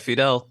 it's Brad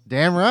Fiedel,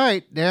 Damn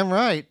right.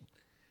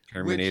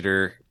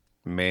 Terminator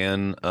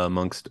man,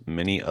 amongst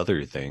many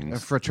other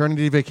things.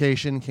 Fraternity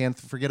Vacation, can't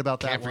forget about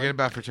that. Can't one. forget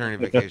about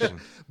Fraternity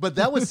Vacation. But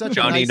that was such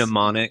Johnny a nice...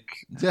 Mnemonic.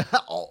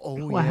 oh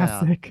yeah,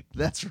 Classic.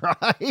 that's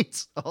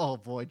right. Oh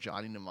boy,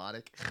 Johnny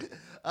Mnemonic.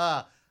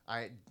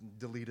 I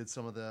deleted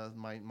some of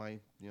my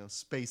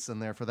space in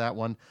there for that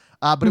one,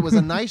 but it was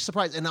a nice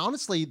surprise. And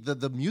honestly,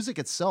 the music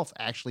itself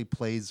actually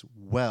plays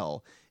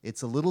well.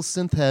 It's a little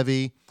synth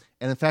heavy,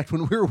 and in fact,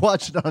 when we were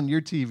watching it on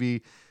your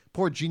TV,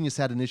 poor Genius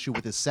had an issue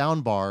with his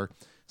sound bar.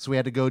 So we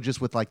had to go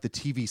just with like the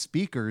TV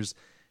speakers,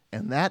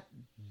 and that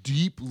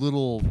deep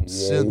little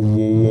synth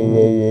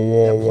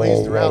that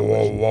plays throughout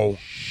was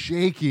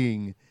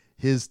shaking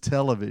his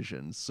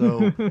television.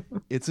 So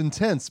it's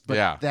intense,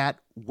 but that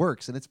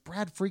works. And it's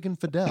Brad freaking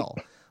Fiedel.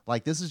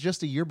 Like, this is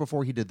just a year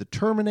before he did The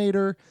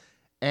Terminator,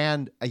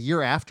 and a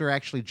year after,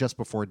 actually, Just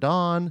Before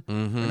Dawn.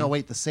 Mm-hmm. No,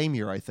 wait, the same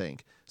year, I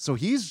think. So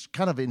he's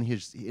kind of in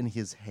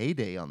his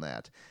heyday on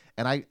that.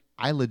 And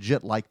I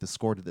legit like the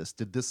score to this.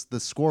 Did the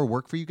score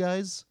work for you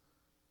guys?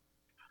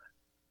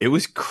 It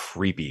was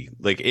creepy.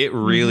 Like, it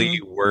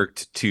really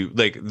worked to,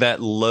 like,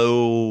 that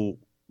low,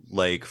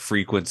 like,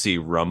 frequency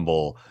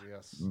rumble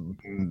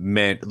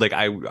meant, like,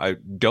 I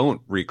don't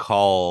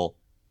recall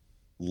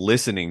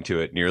listening to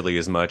it nearly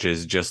as much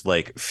as just,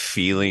 like,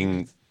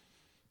 feeling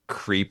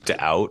creeped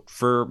out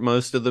for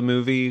most of the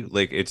movie.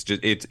 Like, it's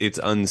just, it's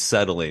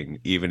unsettling,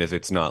 even if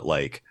it's not,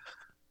 like,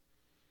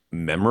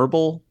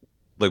 memorable.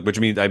 Like, which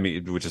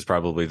is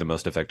probably the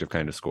most effective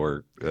kind of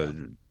score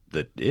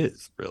that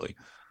is, really.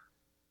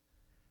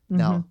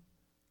 Now,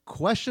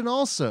 question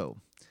also.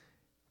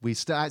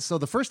 So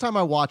the first time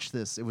I watched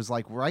this, it was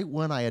like right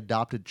when I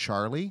adopted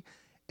Charlie,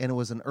 and it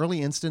was an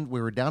early instant.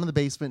 We were down in the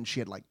basement, and she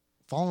had like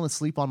fallen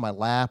asleep on my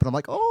lap, and I'm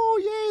like, oh,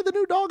 yay, the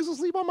new dog is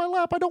asleep on my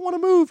lap. I don't want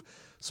to move.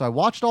 So I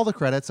watched all the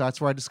credits. That's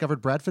where I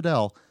discovered Brad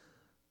Fiedel,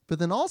 but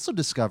then also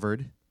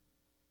discovered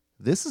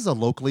this is a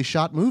locally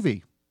shot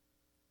movie.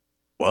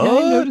 What?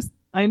 Yeah,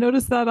 I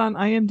noticed that on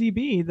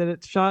IMDb that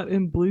it's shot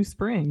in Blue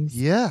Springs.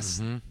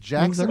 Yes.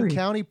 Jackson Missouri.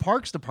 County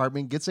Parks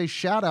Department gets a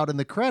shout out in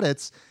the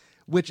credits,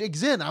 which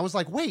again, I was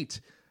like,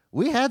 wait,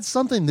 we had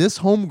something this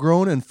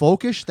homegrown and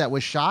folkish that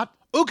was shot?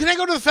 Oh, can I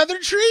go to the feather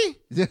tree?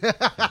 Do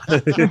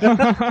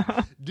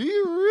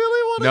you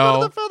really want to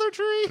go to the feather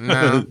tree?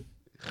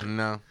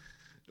 No.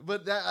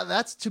 But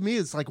that's, to me,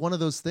 it's like one of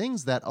those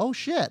things that, oh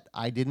shit,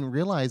 I didn't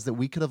realize that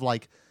we could have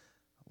like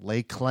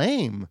lay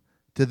claim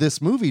to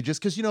this movie,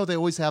 just because, they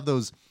always have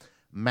those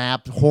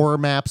horror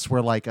maps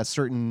where like a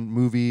certain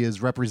movie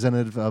is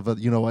representative of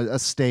a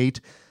state.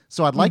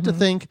 So I'd like to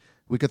think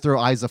we could throw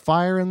Eyes of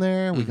Fire in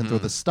there. We can throw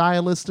The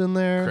Stylist in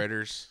there.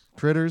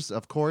 Critters,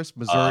 of course.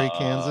 Missouri,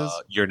 Kansas.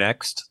 You're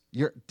next.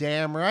 You're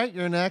damn right.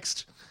 You're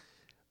next.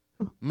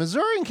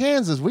 Missouri and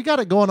Kansas, we got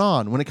it going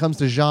on when it comes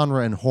to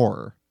genre and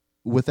horror,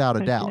 without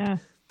a doubt. Yeah.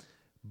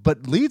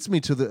 But leads me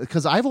to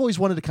because I've always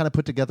wanted to kind of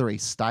put together a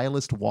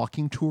stylist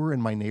walking tour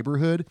in my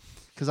neighborhood,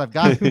 because I've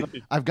got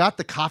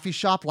the coffee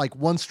shop like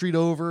one street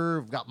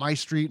over. I've got my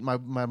street, my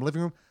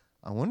living room.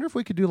 I wonder if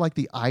we could do like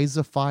the Eyes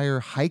of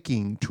Fire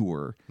hiking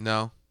tour.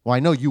 No. Well, I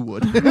know you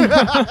would.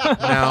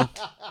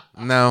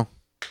 No.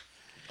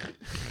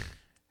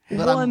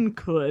 One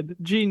could.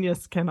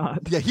 Genius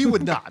cannot. Yeah, he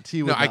would not.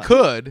 No, I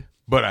could,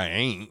 but I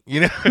ain't.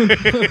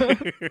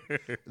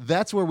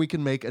 That's where we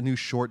can make a new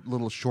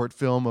little short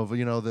film of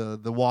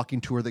the walking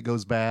tour that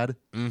goes bad.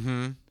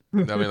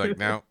 Mm-hmm. They'll be like,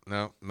 no.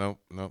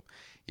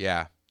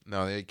 Yeah.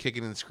 No,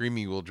 kicking and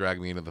screaming will drag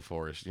me into the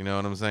forest. You know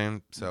what I'm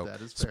saying? So,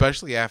 that is fair.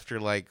 especially after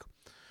like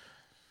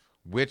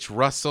Witch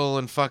Russell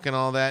and fucking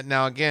all that.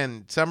 Now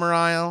again,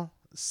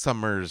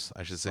 Summers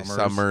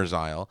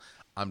Isle.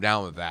 I'm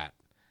down with that.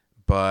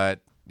 But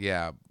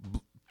yeah,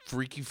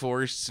 Freaky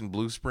Forests in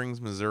Blue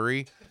Springs,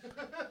 Missouri.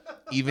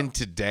 Even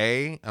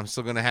today, I'm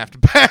still gonna have to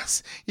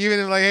pass. Even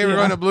if like, hey, we're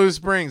going to Blue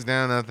Springs.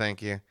 No,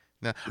 thank you.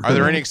 No. Are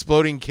there any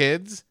exploding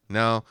kids?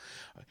 No.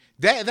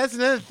 That's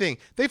another thing.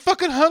 They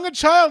fucking hung a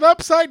child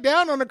upside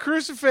down on a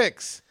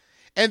crucifix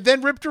and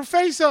then ripped her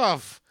face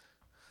off.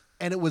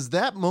 And it was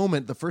that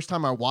moment, the first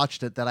time I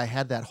watched it, that I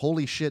had that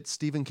holy shit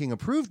Stephen King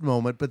approved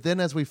moment. But then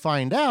as we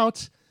find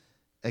out,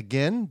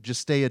 again, just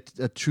stay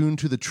attuned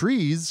to the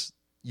trees,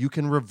 you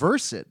can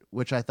reverse it,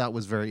 which I thought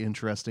was very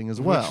interesting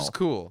as well. Which is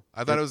cool.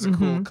 I thought it was a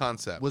cool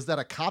concept. Was that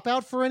a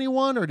cop-out for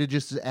anyone, or did it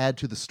just add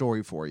to the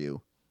story for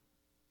you?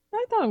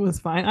 I thought it was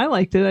fine. I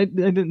liked it. I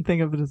didn't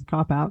think of it as a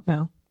cop-out,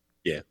 no.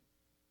 Yeah.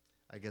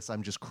 I guess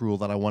I'm just cruel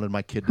that I wanted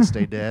my kid to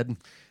stay dead.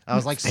 I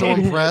was like so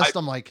impressed.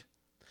 I'm like...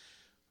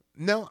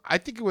 No, I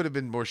think it would have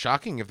been more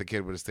shocking if the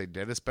kid would have stayed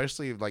dead,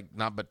 especially if, like,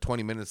 not but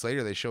 20 minutes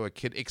later they show a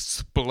kid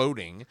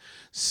exploding.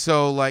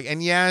 So, like,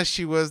 and yeah,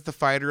 she was the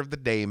fighter of the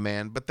day,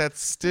 man, but that's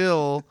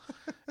still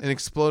an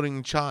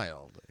exploding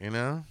child,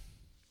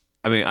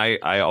 I mean,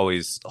 I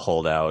always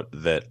hold out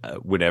that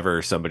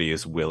whenever somebody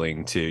is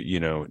willing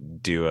to,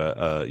 do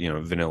a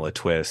vanilla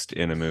twist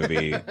in a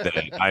movie,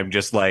 that I'm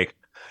just like,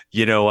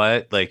 you know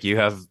what? Like, you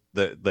have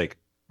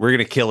we're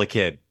gonna kill a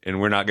kid, and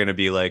we're not gonna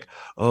be like,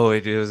 oh,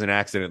 it was an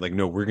accident. Like,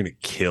 no, we're gonna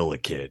kill a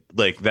kid.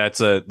 Like,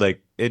 that's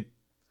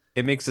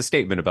it makes a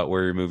statement about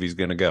where your movie's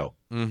gonna go.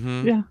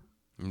 Mm-hmm. Yeah.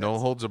 No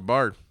holds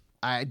barred.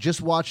 I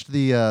just watched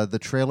the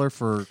trailer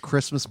for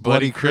Christmas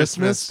Bloody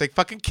Christmas. They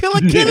fucking kill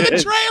a kid in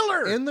the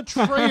trailer. In the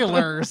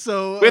trailer,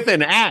 so With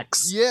an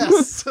axe.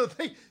 yes,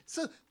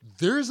 so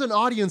there's an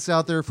audience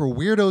out there for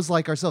weirdos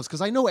like ourselves,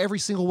 because I know every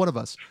single one of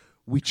us.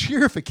 We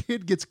cheer if a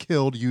kid gets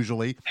killed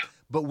usually,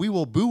 but we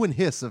will boo and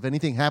hiss if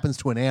anything happens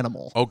to an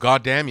animal. Oh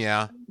goddamn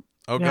yeah.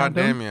 Oh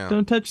goddamn yeah.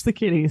 Don't touch the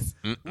kitties.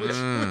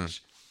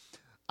 Which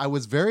I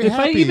was very If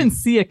happy. I even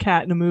see a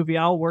cat in a movie,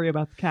 I'll worry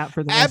about the cat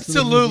for the rest of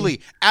the movie.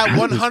 Absolutely. At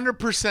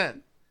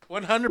 100%.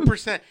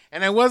 100%.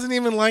 And I wasn't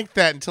even like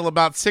that until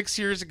about 6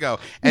 years ago.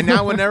 And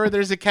now whenever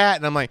there's a cat,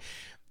 and I'm like,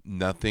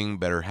 nothing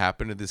better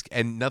happen to this.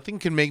 And nothing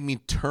can make me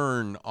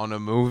turn on a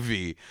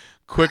movie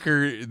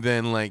quicker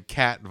than like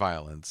cat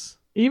violence.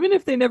 Even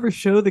if they never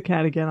show the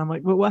cat again, I'm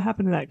like, well, what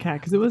happened to that cat?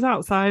 Because it was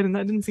outside and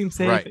that didn't seem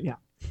safe. Right. Yeah.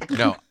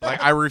 No,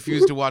 like I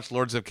refuse to watch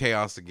Lords of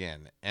Chaos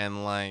again.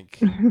 And like,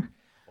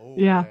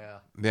 Yeah.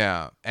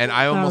 yeah. And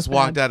I That almost was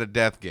walked bad. out of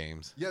Death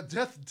Games. Yeah,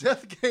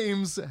 Death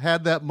Games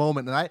had that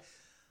moment, and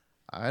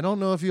I don't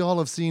know if you all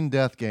have seen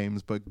Death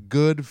Games, but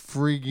good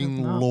freaking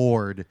I've not.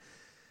 lord,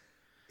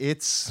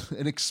 it's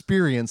an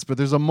experience. But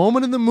there's a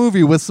moment in the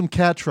movie with some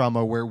cat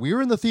trauma where we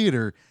were in the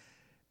theater,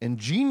 and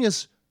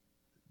Genius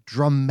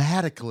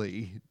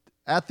dramatically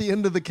at the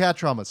end of the cat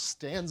trauma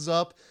stands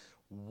up,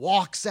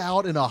 walks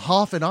out in a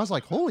huff, and I was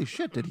like, holy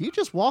shit, did he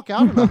just walk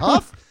out in a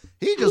huff?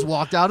 He just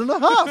walked out in a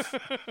huff.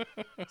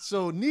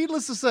 So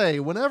needless to say,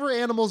 whenever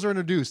animals are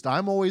introduced,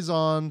 I'm always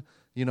on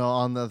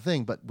the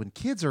thing. But when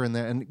kids are in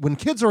there, and when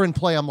kids are in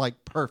play, I'm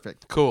like,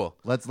 perfect. Cool.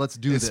 Let's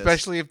do this.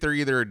 Especially if they're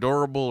either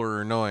adorable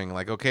or annoying.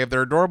 Like, okay, if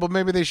they're adorable,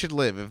 maybe they should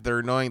live. If they're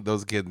annoying,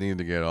 those kids need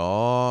to get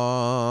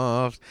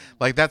off.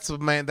 Like, that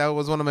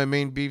was one of my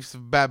main beefs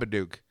of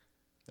Babadook.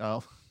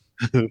 Oh,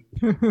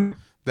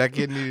 That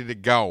kid needed to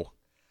go.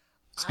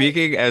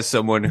 Speaking as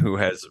someone who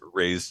has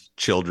raised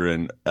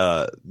children,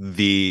 I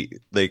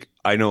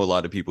know a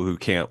lot of people who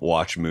can't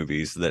watch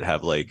movies that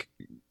have like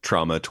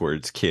trauma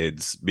towards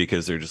kids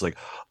because they're just like,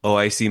 oh,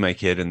 I see my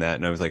kid in that.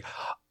 And I was like,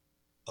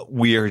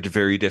 we are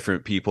very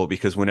different people,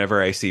 because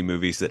whenever I see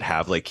movies that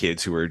have like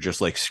kids who are just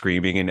like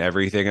screaming and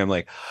everything, I'm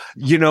like,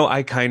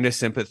 I kind of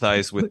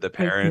sympathize with the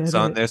parents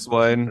on this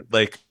one.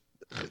 Like,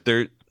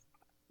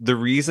 the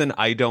reason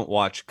I don't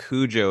watch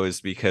Cujo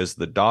is because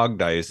the dog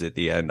dies at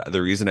the end.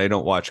 The reason I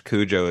don't watch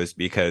Cujo is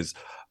because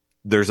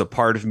there's a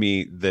part of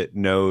me that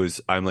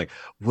knows, I'm like,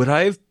 would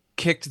I have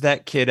kicked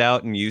that kid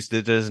out and used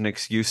it as an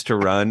excuse to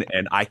run?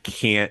 And I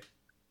can't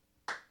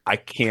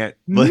like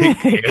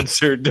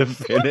answer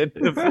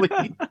definitively.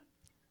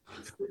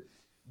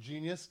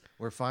 Genius,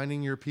 we're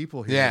finding your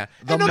people here. Yeah.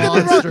 The And don't get me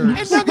wrong- monsters.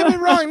 and don't get me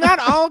wrong, not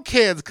all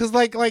kids, because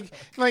like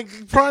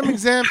prime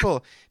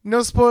example,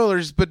 no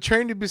spoilers, but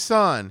Train to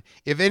Busan.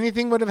 If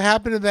anything would have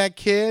happened to that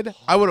kid,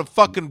 I would have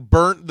fucking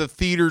burnt the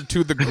theater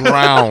to the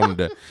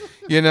ground.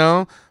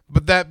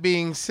 But that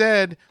being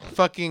said,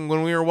 fucking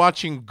when we were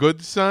watching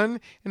Good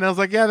Son, and I was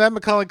like, yeah, that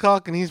Macaulay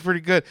Culkin, he's pretty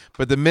good.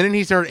 But the minute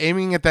he started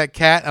aiming at that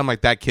cat, I'm like,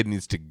 that kid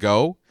needs to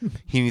go.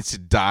 He needs to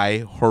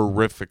die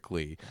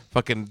horrifically.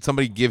 Fucking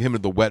somebody give him to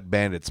the Wet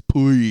Bandits,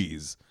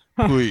 please.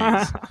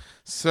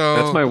 So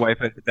That's my wife.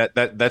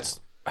 That's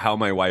how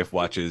my wife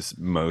watches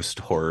most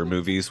horror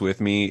movies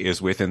with me,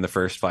 is within the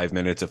first 5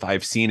 minutes. If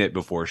I've seen it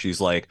before, she's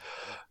like,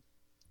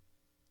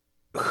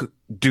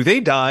 do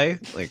they die?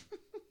 Like,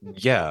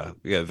 yeah,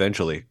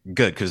 eventually.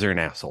 Good, because they're an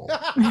asshole.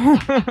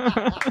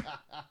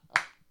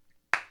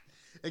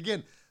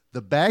 Again,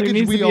 the There baggage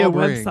needs to we be all a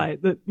bring.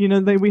 website that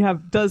we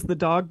have. Does the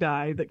dog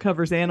die? That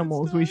covers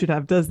animals. We should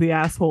have. Does the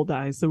asshole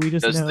die? So we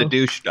just Does know. the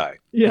douche die?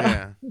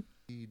 Yeah.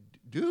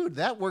 Dude,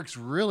 that works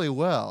really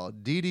well.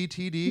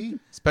 DDTD.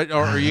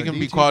 Or you can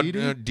be called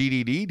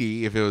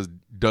DDDD if it was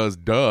does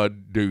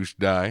dud douche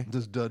die.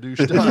 Does da douche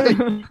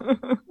die?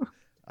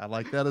 I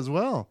like that as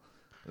well.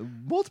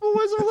 Multiple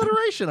ways of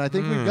alliteration. I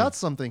think we've got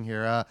something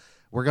here.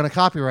 We're gonna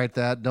copyright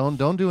that.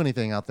 Don't do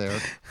anything out there.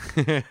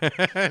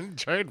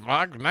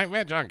 Trademark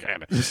Nightmare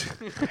Junket.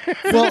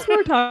 Since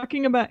we're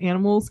talking about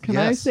animals, can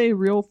I Yes. say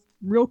real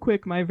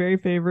quick my very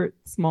favorite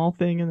small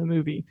thing in the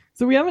movie?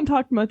 So we haven't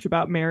talked much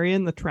about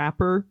Marion the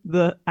Trapper,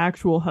 the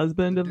actual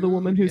husband of the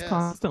woman who's yes.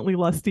 constantly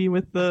lusty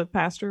with the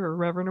pastor or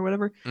reverend or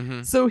whatever.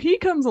 Mhm. So he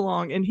comes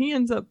along and he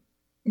ends up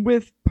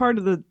with part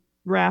of the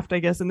raft, I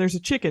guess, and there's a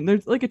chicken.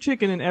 There's like a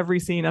chicken in every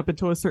scene up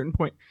until a certain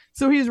point.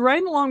 So he's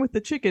riding along with the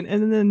chicken,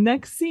 and then the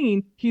next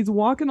scene, he's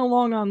walking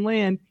along on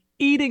land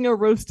eating a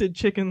roasted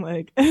chicken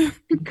leg.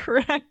 It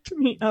cracked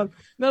me up.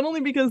 Not only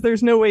because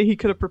there's no way he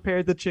could have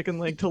prepared the chicken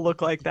leg to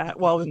look like that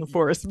while in the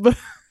forest, but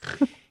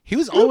He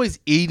was always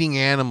eating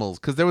animals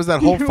because there was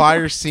that whole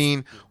fire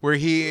scene where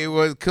he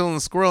was killing a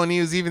squirrel, and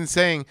he was even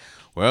saying,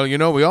 well,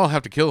 we all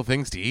have to kill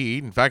things to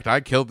eat. In fact,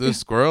 I killed this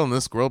squirrel, and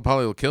this squirrel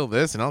probably will kill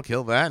this, and I'll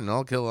kill that, and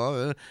I'll kill all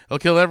that. I'll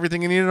kill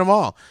everything and eat them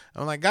all.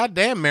 I'm like, God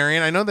damn,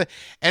 Marion, I know that.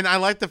 And I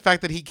like the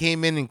fact that he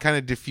came in and kind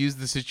of diffused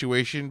the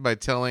situation by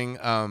telling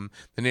the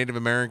Native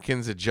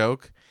Americans a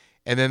joke,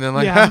 and then they're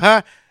like,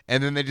 haha,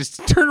 and then they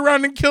just turned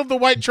around and killed the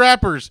white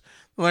trappers.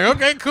 I'm like,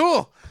 okay,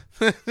 cool.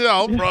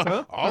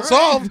 all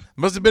solved.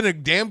 Must have been a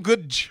damn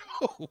good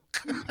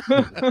joke.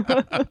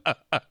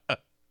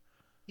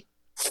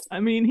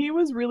 I mean, he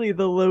was really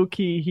the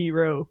low-key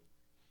hero.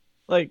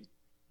 Like,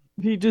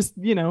 he just,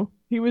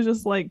 he was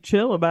just like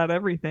chill about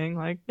everything.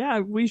 Like,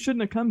 yeah, we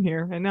shouldn't have come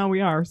here, and now we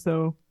are.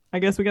 So I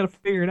guess we got to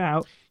figure it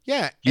out.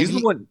 Yeah, He's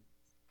the one.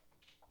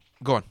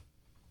 Go on.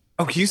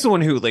 Oh, he's the one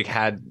who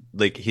had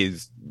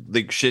his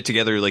shit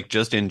together,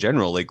 just in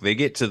general. Like, they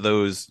get to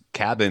those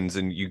cabins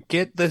and you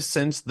get the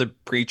sense the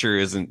preacher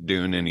isn't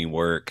doing any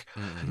work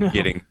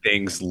getting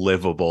things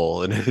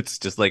livable, and it's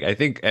just I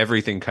think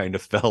everything kind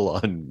of fell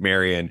on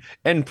Marion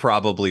and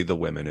probably the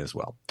women as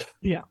well.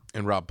 Yeah.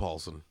 And Rob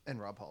Paulson.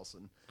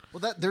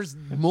 Well, there's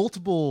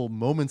multiple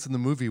moments in the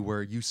movie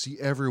where you see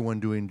everyone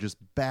doing just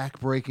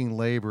back-breaking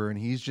labor, and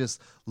he's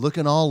just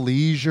looking all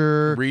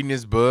leisure, reading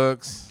his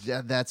books.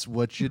 Yeah, that's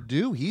what you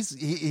do.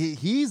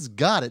 He's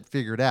got it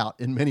figured out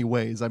in many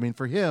ways. I mean,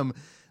 for him,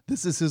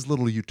 this is his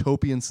little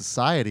utopian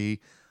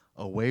society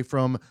away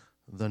from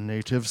the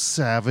native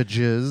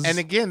savages. And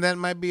again, that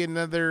might be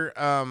another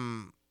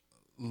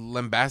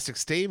lambastic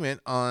statement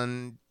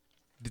on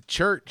the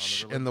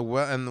church and the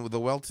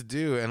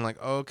well-to-do, and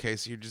okay,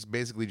 so you're just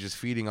basically just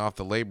feeding off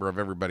the labor of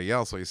everybody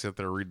else while you sit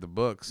there and read the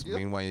books. Yep.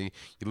 Meanwhile, you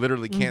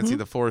literally can't see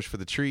the forest for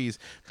the trees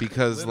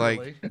because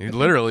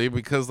literally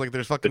because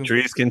there's fucking the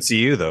trees can see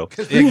you though.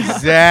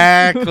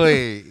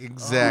 Exactly.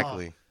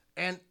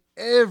 And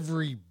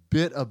every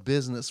bit of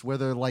business,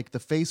 whether the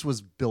face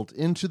was built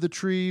into the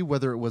tree,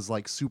 whether it was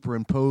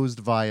superimposed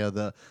via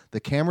the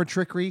camera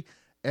trickery,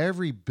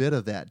 every bit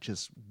of that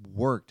just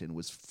worked and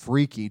was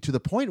freaky to the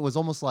point it was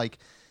almost like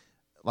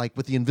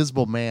with the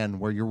Invisible Man,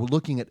 where you're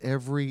looking at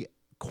every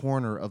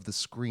corner of the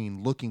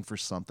screen looking for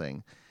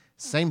something.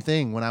 Same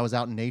thing when I was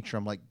out in nature.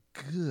 I'm like,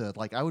 good.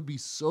 I would be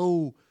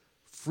so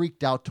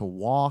freaked out to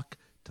walk,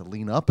 to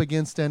lean up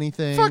against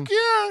anything. Fuck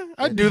yeah,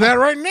 I'd do that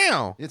right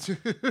now. It's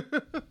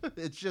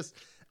just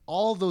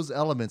all those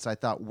elements I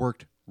thought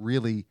worked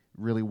really,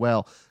 really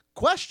well.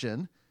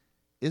 Question: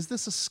 is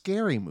this a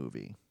scary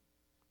movie?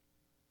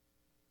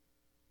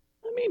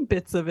 I mean,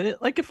 bits of it.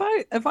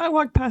 If I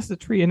walked past a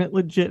tree and it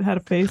legit had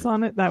a face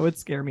on it, that would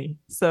scare me.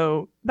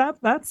 So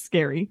that's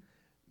scary.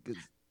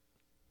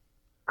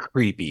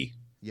 Creepy.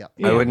 Yeah.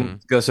 I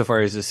wouldn't go so far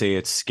as to say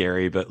it's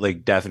scary, but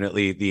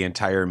definitely the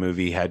entire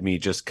movie had me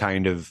just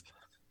kind of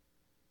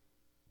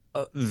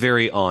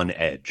very on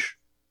edge.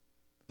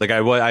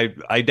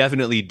 I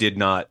definitely did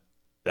not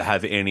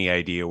have any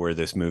idea where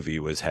this movie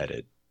was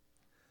headed.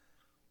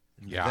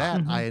 Yeah.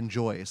 That I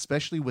enjoy,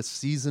 especially with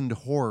seasoned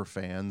horror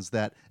fans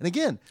and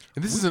again,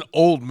 and this is an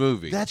old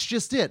movie. That's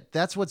just it.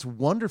 That's what's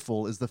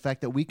wonderful, is the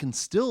fact that we can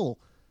still,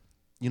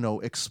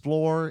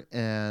 explore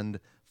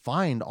and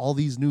find all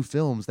these new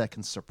films that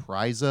can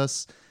surprise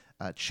us,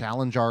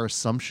 challenge our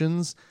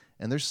assumptions.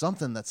 And there's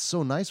something that's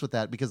so nice with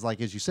that because,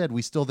 as you said,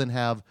 we still then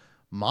have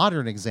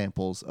modern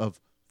examples of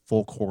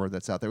folk horror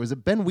that's out there. Was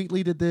it Ben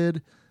Wheatley that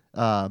did?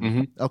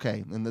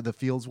 Okay, and the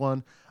Fields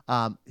one.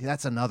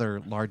 That's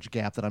another large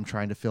gap that I'm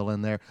trying to fill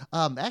in there.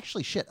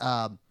 Actually,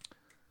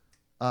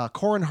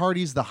 Corin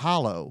Hardy's The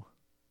Hollow.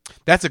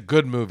 That's a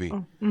good movie.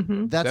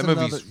 That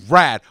movie's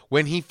rad.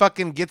 When he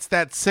fucking gets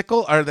that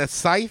sickle or that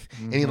scythe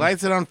and he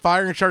lights it on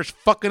fire and starts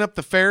fucking up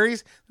the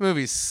fairies. The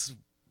movie's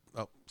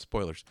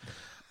spoilers.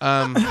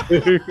 No,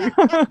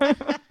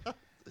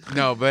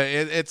 but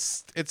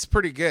it's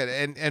pretty good,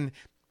 and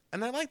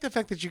I like the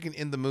fact that you can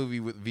end the movie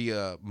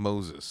via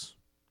Moses.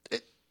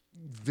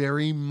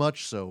 Very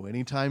much so.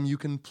 Anytime you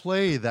can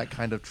play that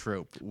kind of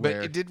trope. But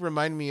it did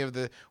remind me of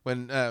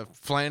when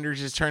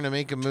Flanders is trying to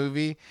make a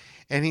movie,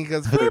 and he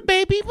goes, "For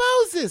baby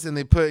Moses," and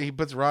he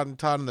puts Rod and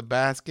Todd in the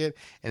basket,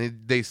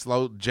 and they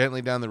slow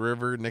gently down the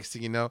river. Next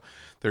thing you know,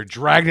 they're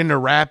dragged into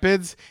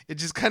rapids. It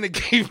just kind of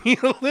gave me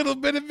a little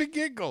bit of a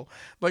giggle,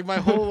 my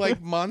whole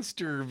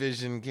monster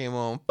vision came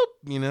on,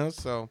 boop,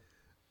 so.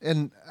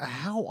 And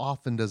how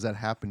often does that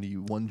happen to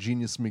you, One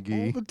Genius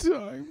McGee? All the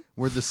time.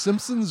 Where The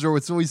Simpsons or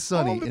It's Always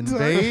Sunny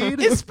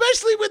invade?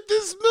 Especially with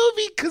this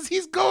movie, because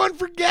he's going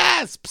for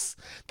gasps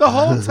the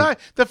whole time.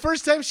 The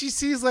first time she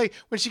sees, when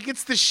she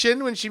gets the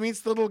shin when she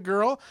meets the little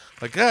girl,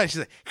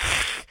 she's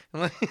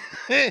like,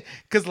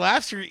 because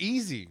laughs are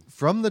easy.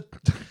 From the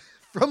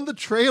from the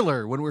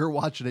trailer when we were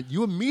watching it,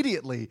 you're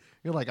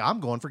like, I'm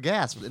going for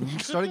gas. And you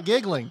started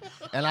giggling.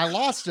 And I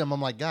lost him.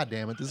 I'm like, God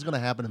damn it, this is going to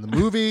happen in the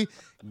movie.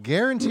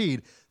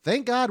 Guaranteed.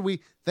 Thank God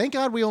we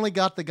only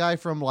got the guy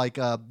from like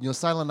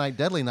Silent Night,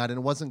 Deadly Night, and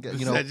it wasn't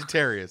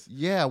Sagittarius.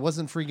 Yeah, it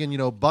wasn't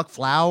freaking Buck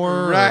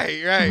Flower.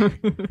 Right.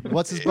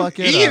 What's his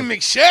bucket? Ian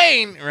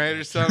McShane, right,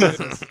 or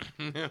something.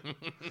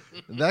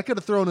 That could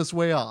have thrown us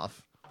way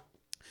off.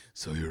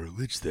 So you're a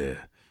lich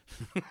there.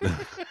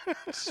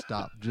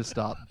 Stop. Just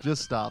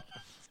stop.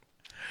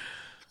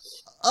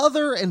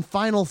 Other and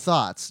final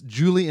thoughts,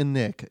 Julie and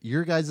Nick,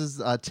 your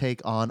guys'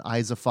 take on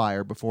Eyes of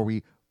Fire before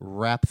we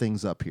wrap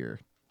things up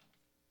here.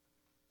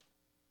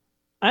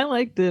 I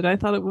liked it. I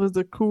thought it was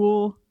a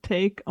cool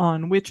take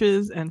on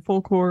witches and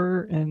folk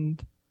horror,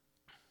 and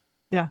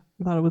yeah,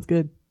 I thought it was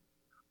good.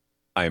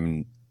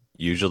 I'm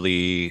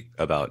usually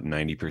about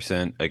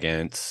 90%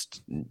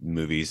 against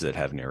movies that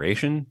have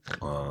narration,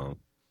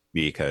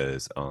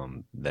 because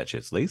that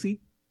shit's lazy.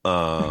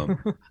 But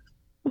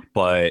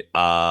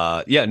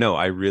I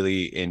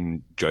really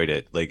enjoyed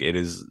it. Like, it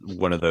is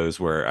one of those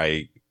where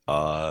I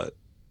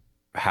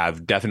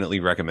have definitely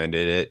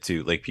recommended it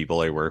to like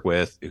people I work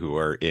with who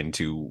are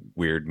into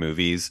weird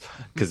movies,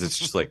 because it's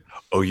just like,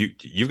 oh,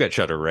 you've got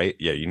Shudder, right?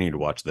 Yeah, you need to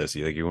watch this.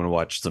 You want to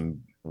watch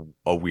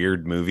a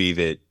weird movie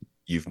that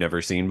you've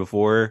never seen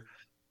before.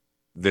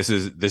 This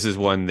is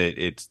one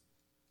that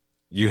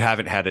you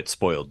haven't had it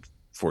spoiled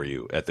for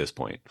you at this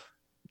point.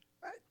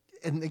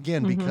 And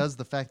again, because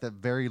the fact that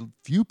very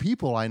few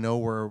people I know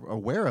were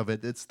aware of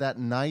it, it's that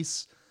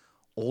nice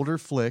older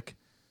flick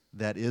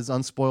that is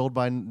unspoiled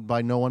by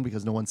no one,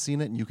 because no one's seen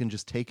it, and you can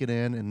just take it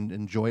in and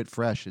enjoy it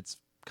fresh. It's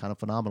kind of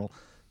phenomenal.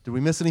 Did we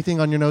miss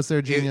anything on your notes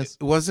there, Genius?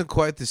 It wasn't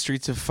quite the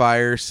Streets of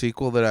Fire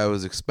sequel that I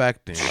was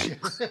expecting.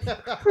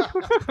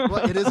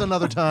 Well, it is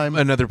another time.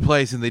 Another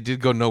place, and they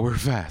did go nowhere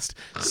fast.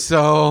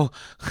 So,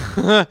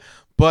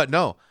 but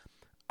no,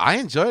 I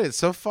enjoyed it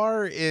so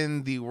far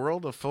in the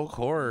world of folk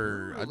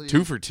horror. Really?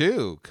 2 for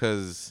 2,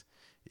 because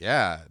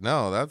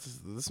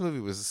this movie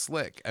was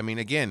slick. I mean,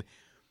 again,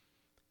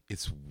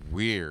 it's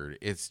weird.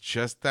 It's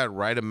just that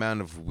right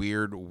amount of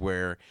weird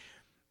where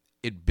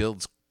it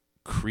builds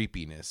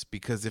creepiness,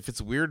 because if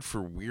it's weird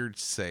for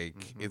weird's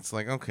sake, it's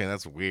like, okay,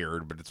 that's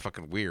weird, but it's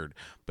fucking weird.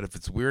 But if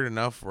it's weird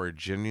enough where it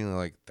genuinely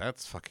like,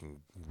 that's fucking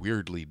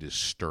weirdly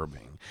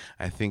disturbing,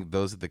 I think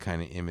those are the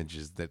kind of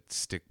images that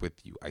stick with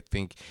you. I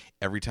think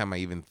every time I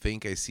even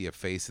think I see a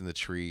face in the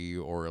tree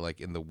or like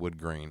in the wood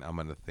grain, I'm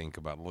gonna think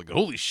about like,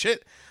 holy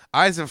shit,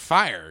 Eyes of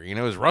Fire,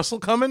 is Russell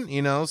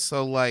coming?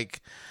 So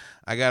like,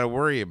 I got to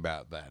worry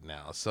about that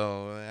now.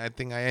 So I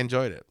think I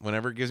enjoyed it.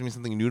 Whenever it gives me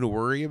something new to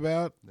worry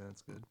about.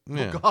 That's good.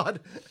 Yeah. Oh, God.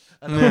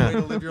 Another way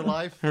to live your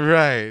life.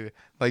 Right.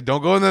 Like,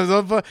 don't go in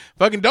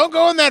don't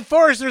go in that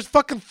forest. There's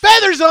fucking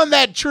feathers on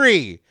that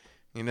tree.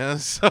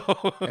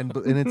 So. And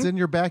it's in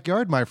your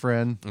backyard, my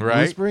friend.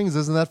 Right. Blue Springs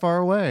isn't that far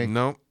away.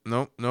 Nope.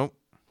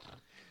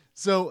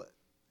 So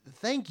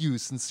thank you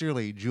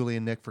sincerely, Julie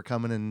and Nick, for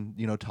coming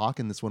and,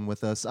 talking this one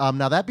with us.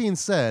 Now, that being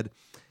said,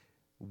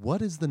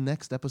 what is the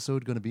next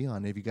episode going to be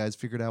on? Have you guys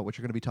figured out what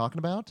you're going to be talking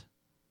about?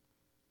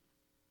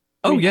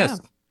 Oh, We yes.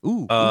 have.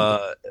 Ooh.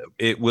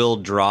 It will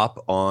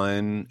drop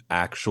on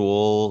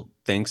actual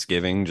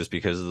Thanksgiving, just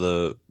because of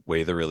the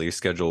way the release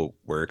schedule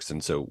works.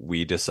 And so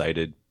we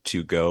decided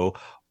to go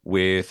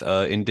with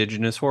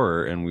Indigenous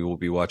horror, and we will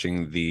be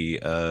watching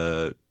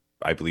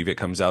I believe it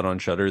comes out on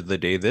Shudder the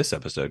day this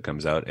episode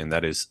comes out, and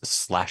that is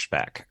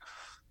Slashback.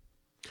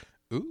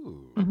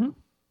 Ooh. Mm-hmm.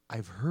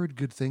 I've heard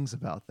good things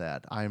about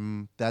that.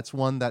 That's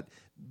one that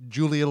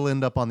Julie will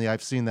end up on the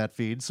I've seen that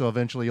feed, so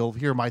eventually you'll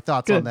hear my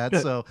thoughts on that.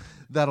 Good. So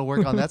that'll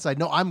work on that side.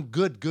 No, I'm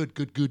good.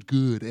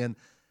 And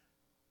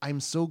I'm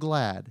so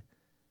glad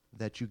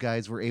that you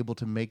guys were able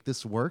to make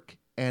this work.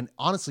 And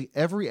honestly,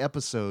 every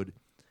episode,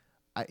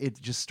 it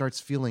just starts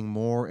feeling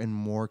more and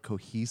more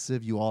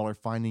cohesive. You all are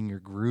finding your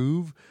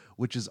groove,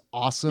 which is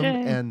awesome.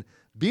 Yay. And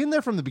being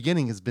there from the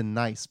beginning has been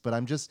nice, but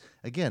I'm just,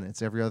 again,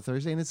 it's every other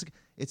Thursday, and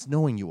it's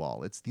knowing you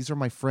all. These are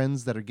my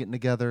friends that are getting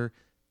together,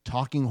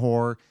 talking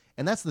horror,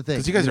 and that's the thing.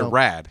 Because you guys are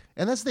rad.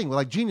 And that's the thing,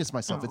 like Genius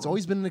myself, it's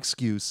always been an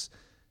excuse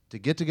to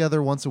get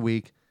together once a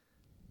week,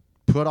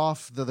 put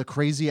off the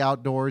crazy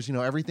outdoors,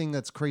 everything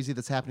that's crazy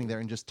that's happening there,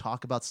 and just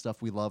talk about stuff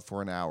we love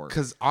for an hour.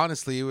 Because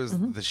honestly, it was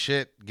the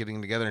shit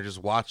getting together and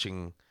just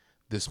watching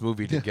this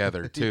movie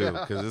together, too.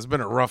 Because it's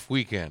been a rough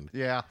weekend.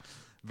 Yeah.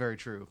 Very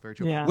true.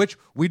 Yeah. Which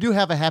we do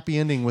have a happy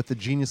ending with the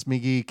Genius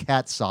Miggy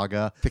cat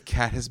saga. The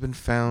cat has been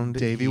found.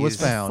 Davey He was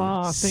is found.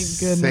 Oh, thank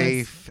goodness.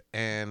 Safe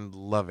and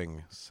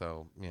loving.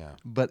 So, yeah.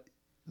 But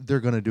they're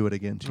going to do it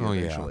again to you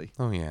eventually.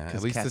 Oh, yeah. At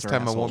 'Cause least cats this are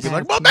time I won't be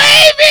assholes. like, well,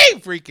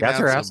 baby! Freaking Cats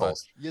out are so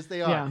assholes. much. Yes,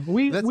 they are. Yeah,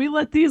 we That's-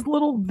 let these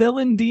little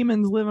villain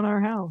demons live in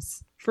our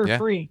house for Yeah.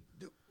 free.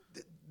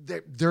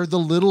 They're the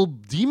little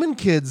demon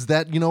kids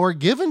that, are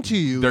given to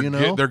you,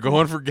 They're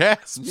going for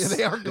gasps. Yeah,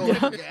 they are going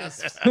for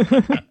gasps.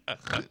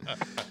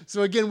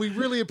 So again, we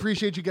really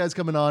appreciate you guys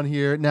coming on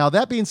here. Now,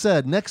 that being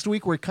said, next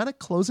week we're kind of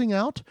closing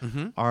out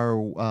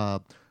our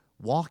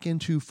walk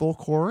into folk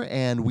horror,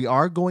 and we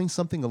are going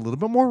something a little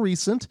bit more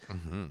recent.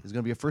 It's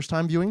going to be a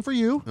first-time viewing for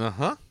you.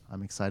 Uh-huh.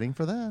 I'm excited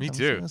for that. Me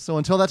too. So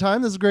until that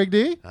time, this is Greg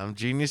D. I'm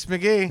Genius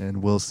McGee.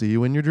 And we'll see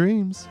you in your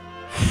dreams.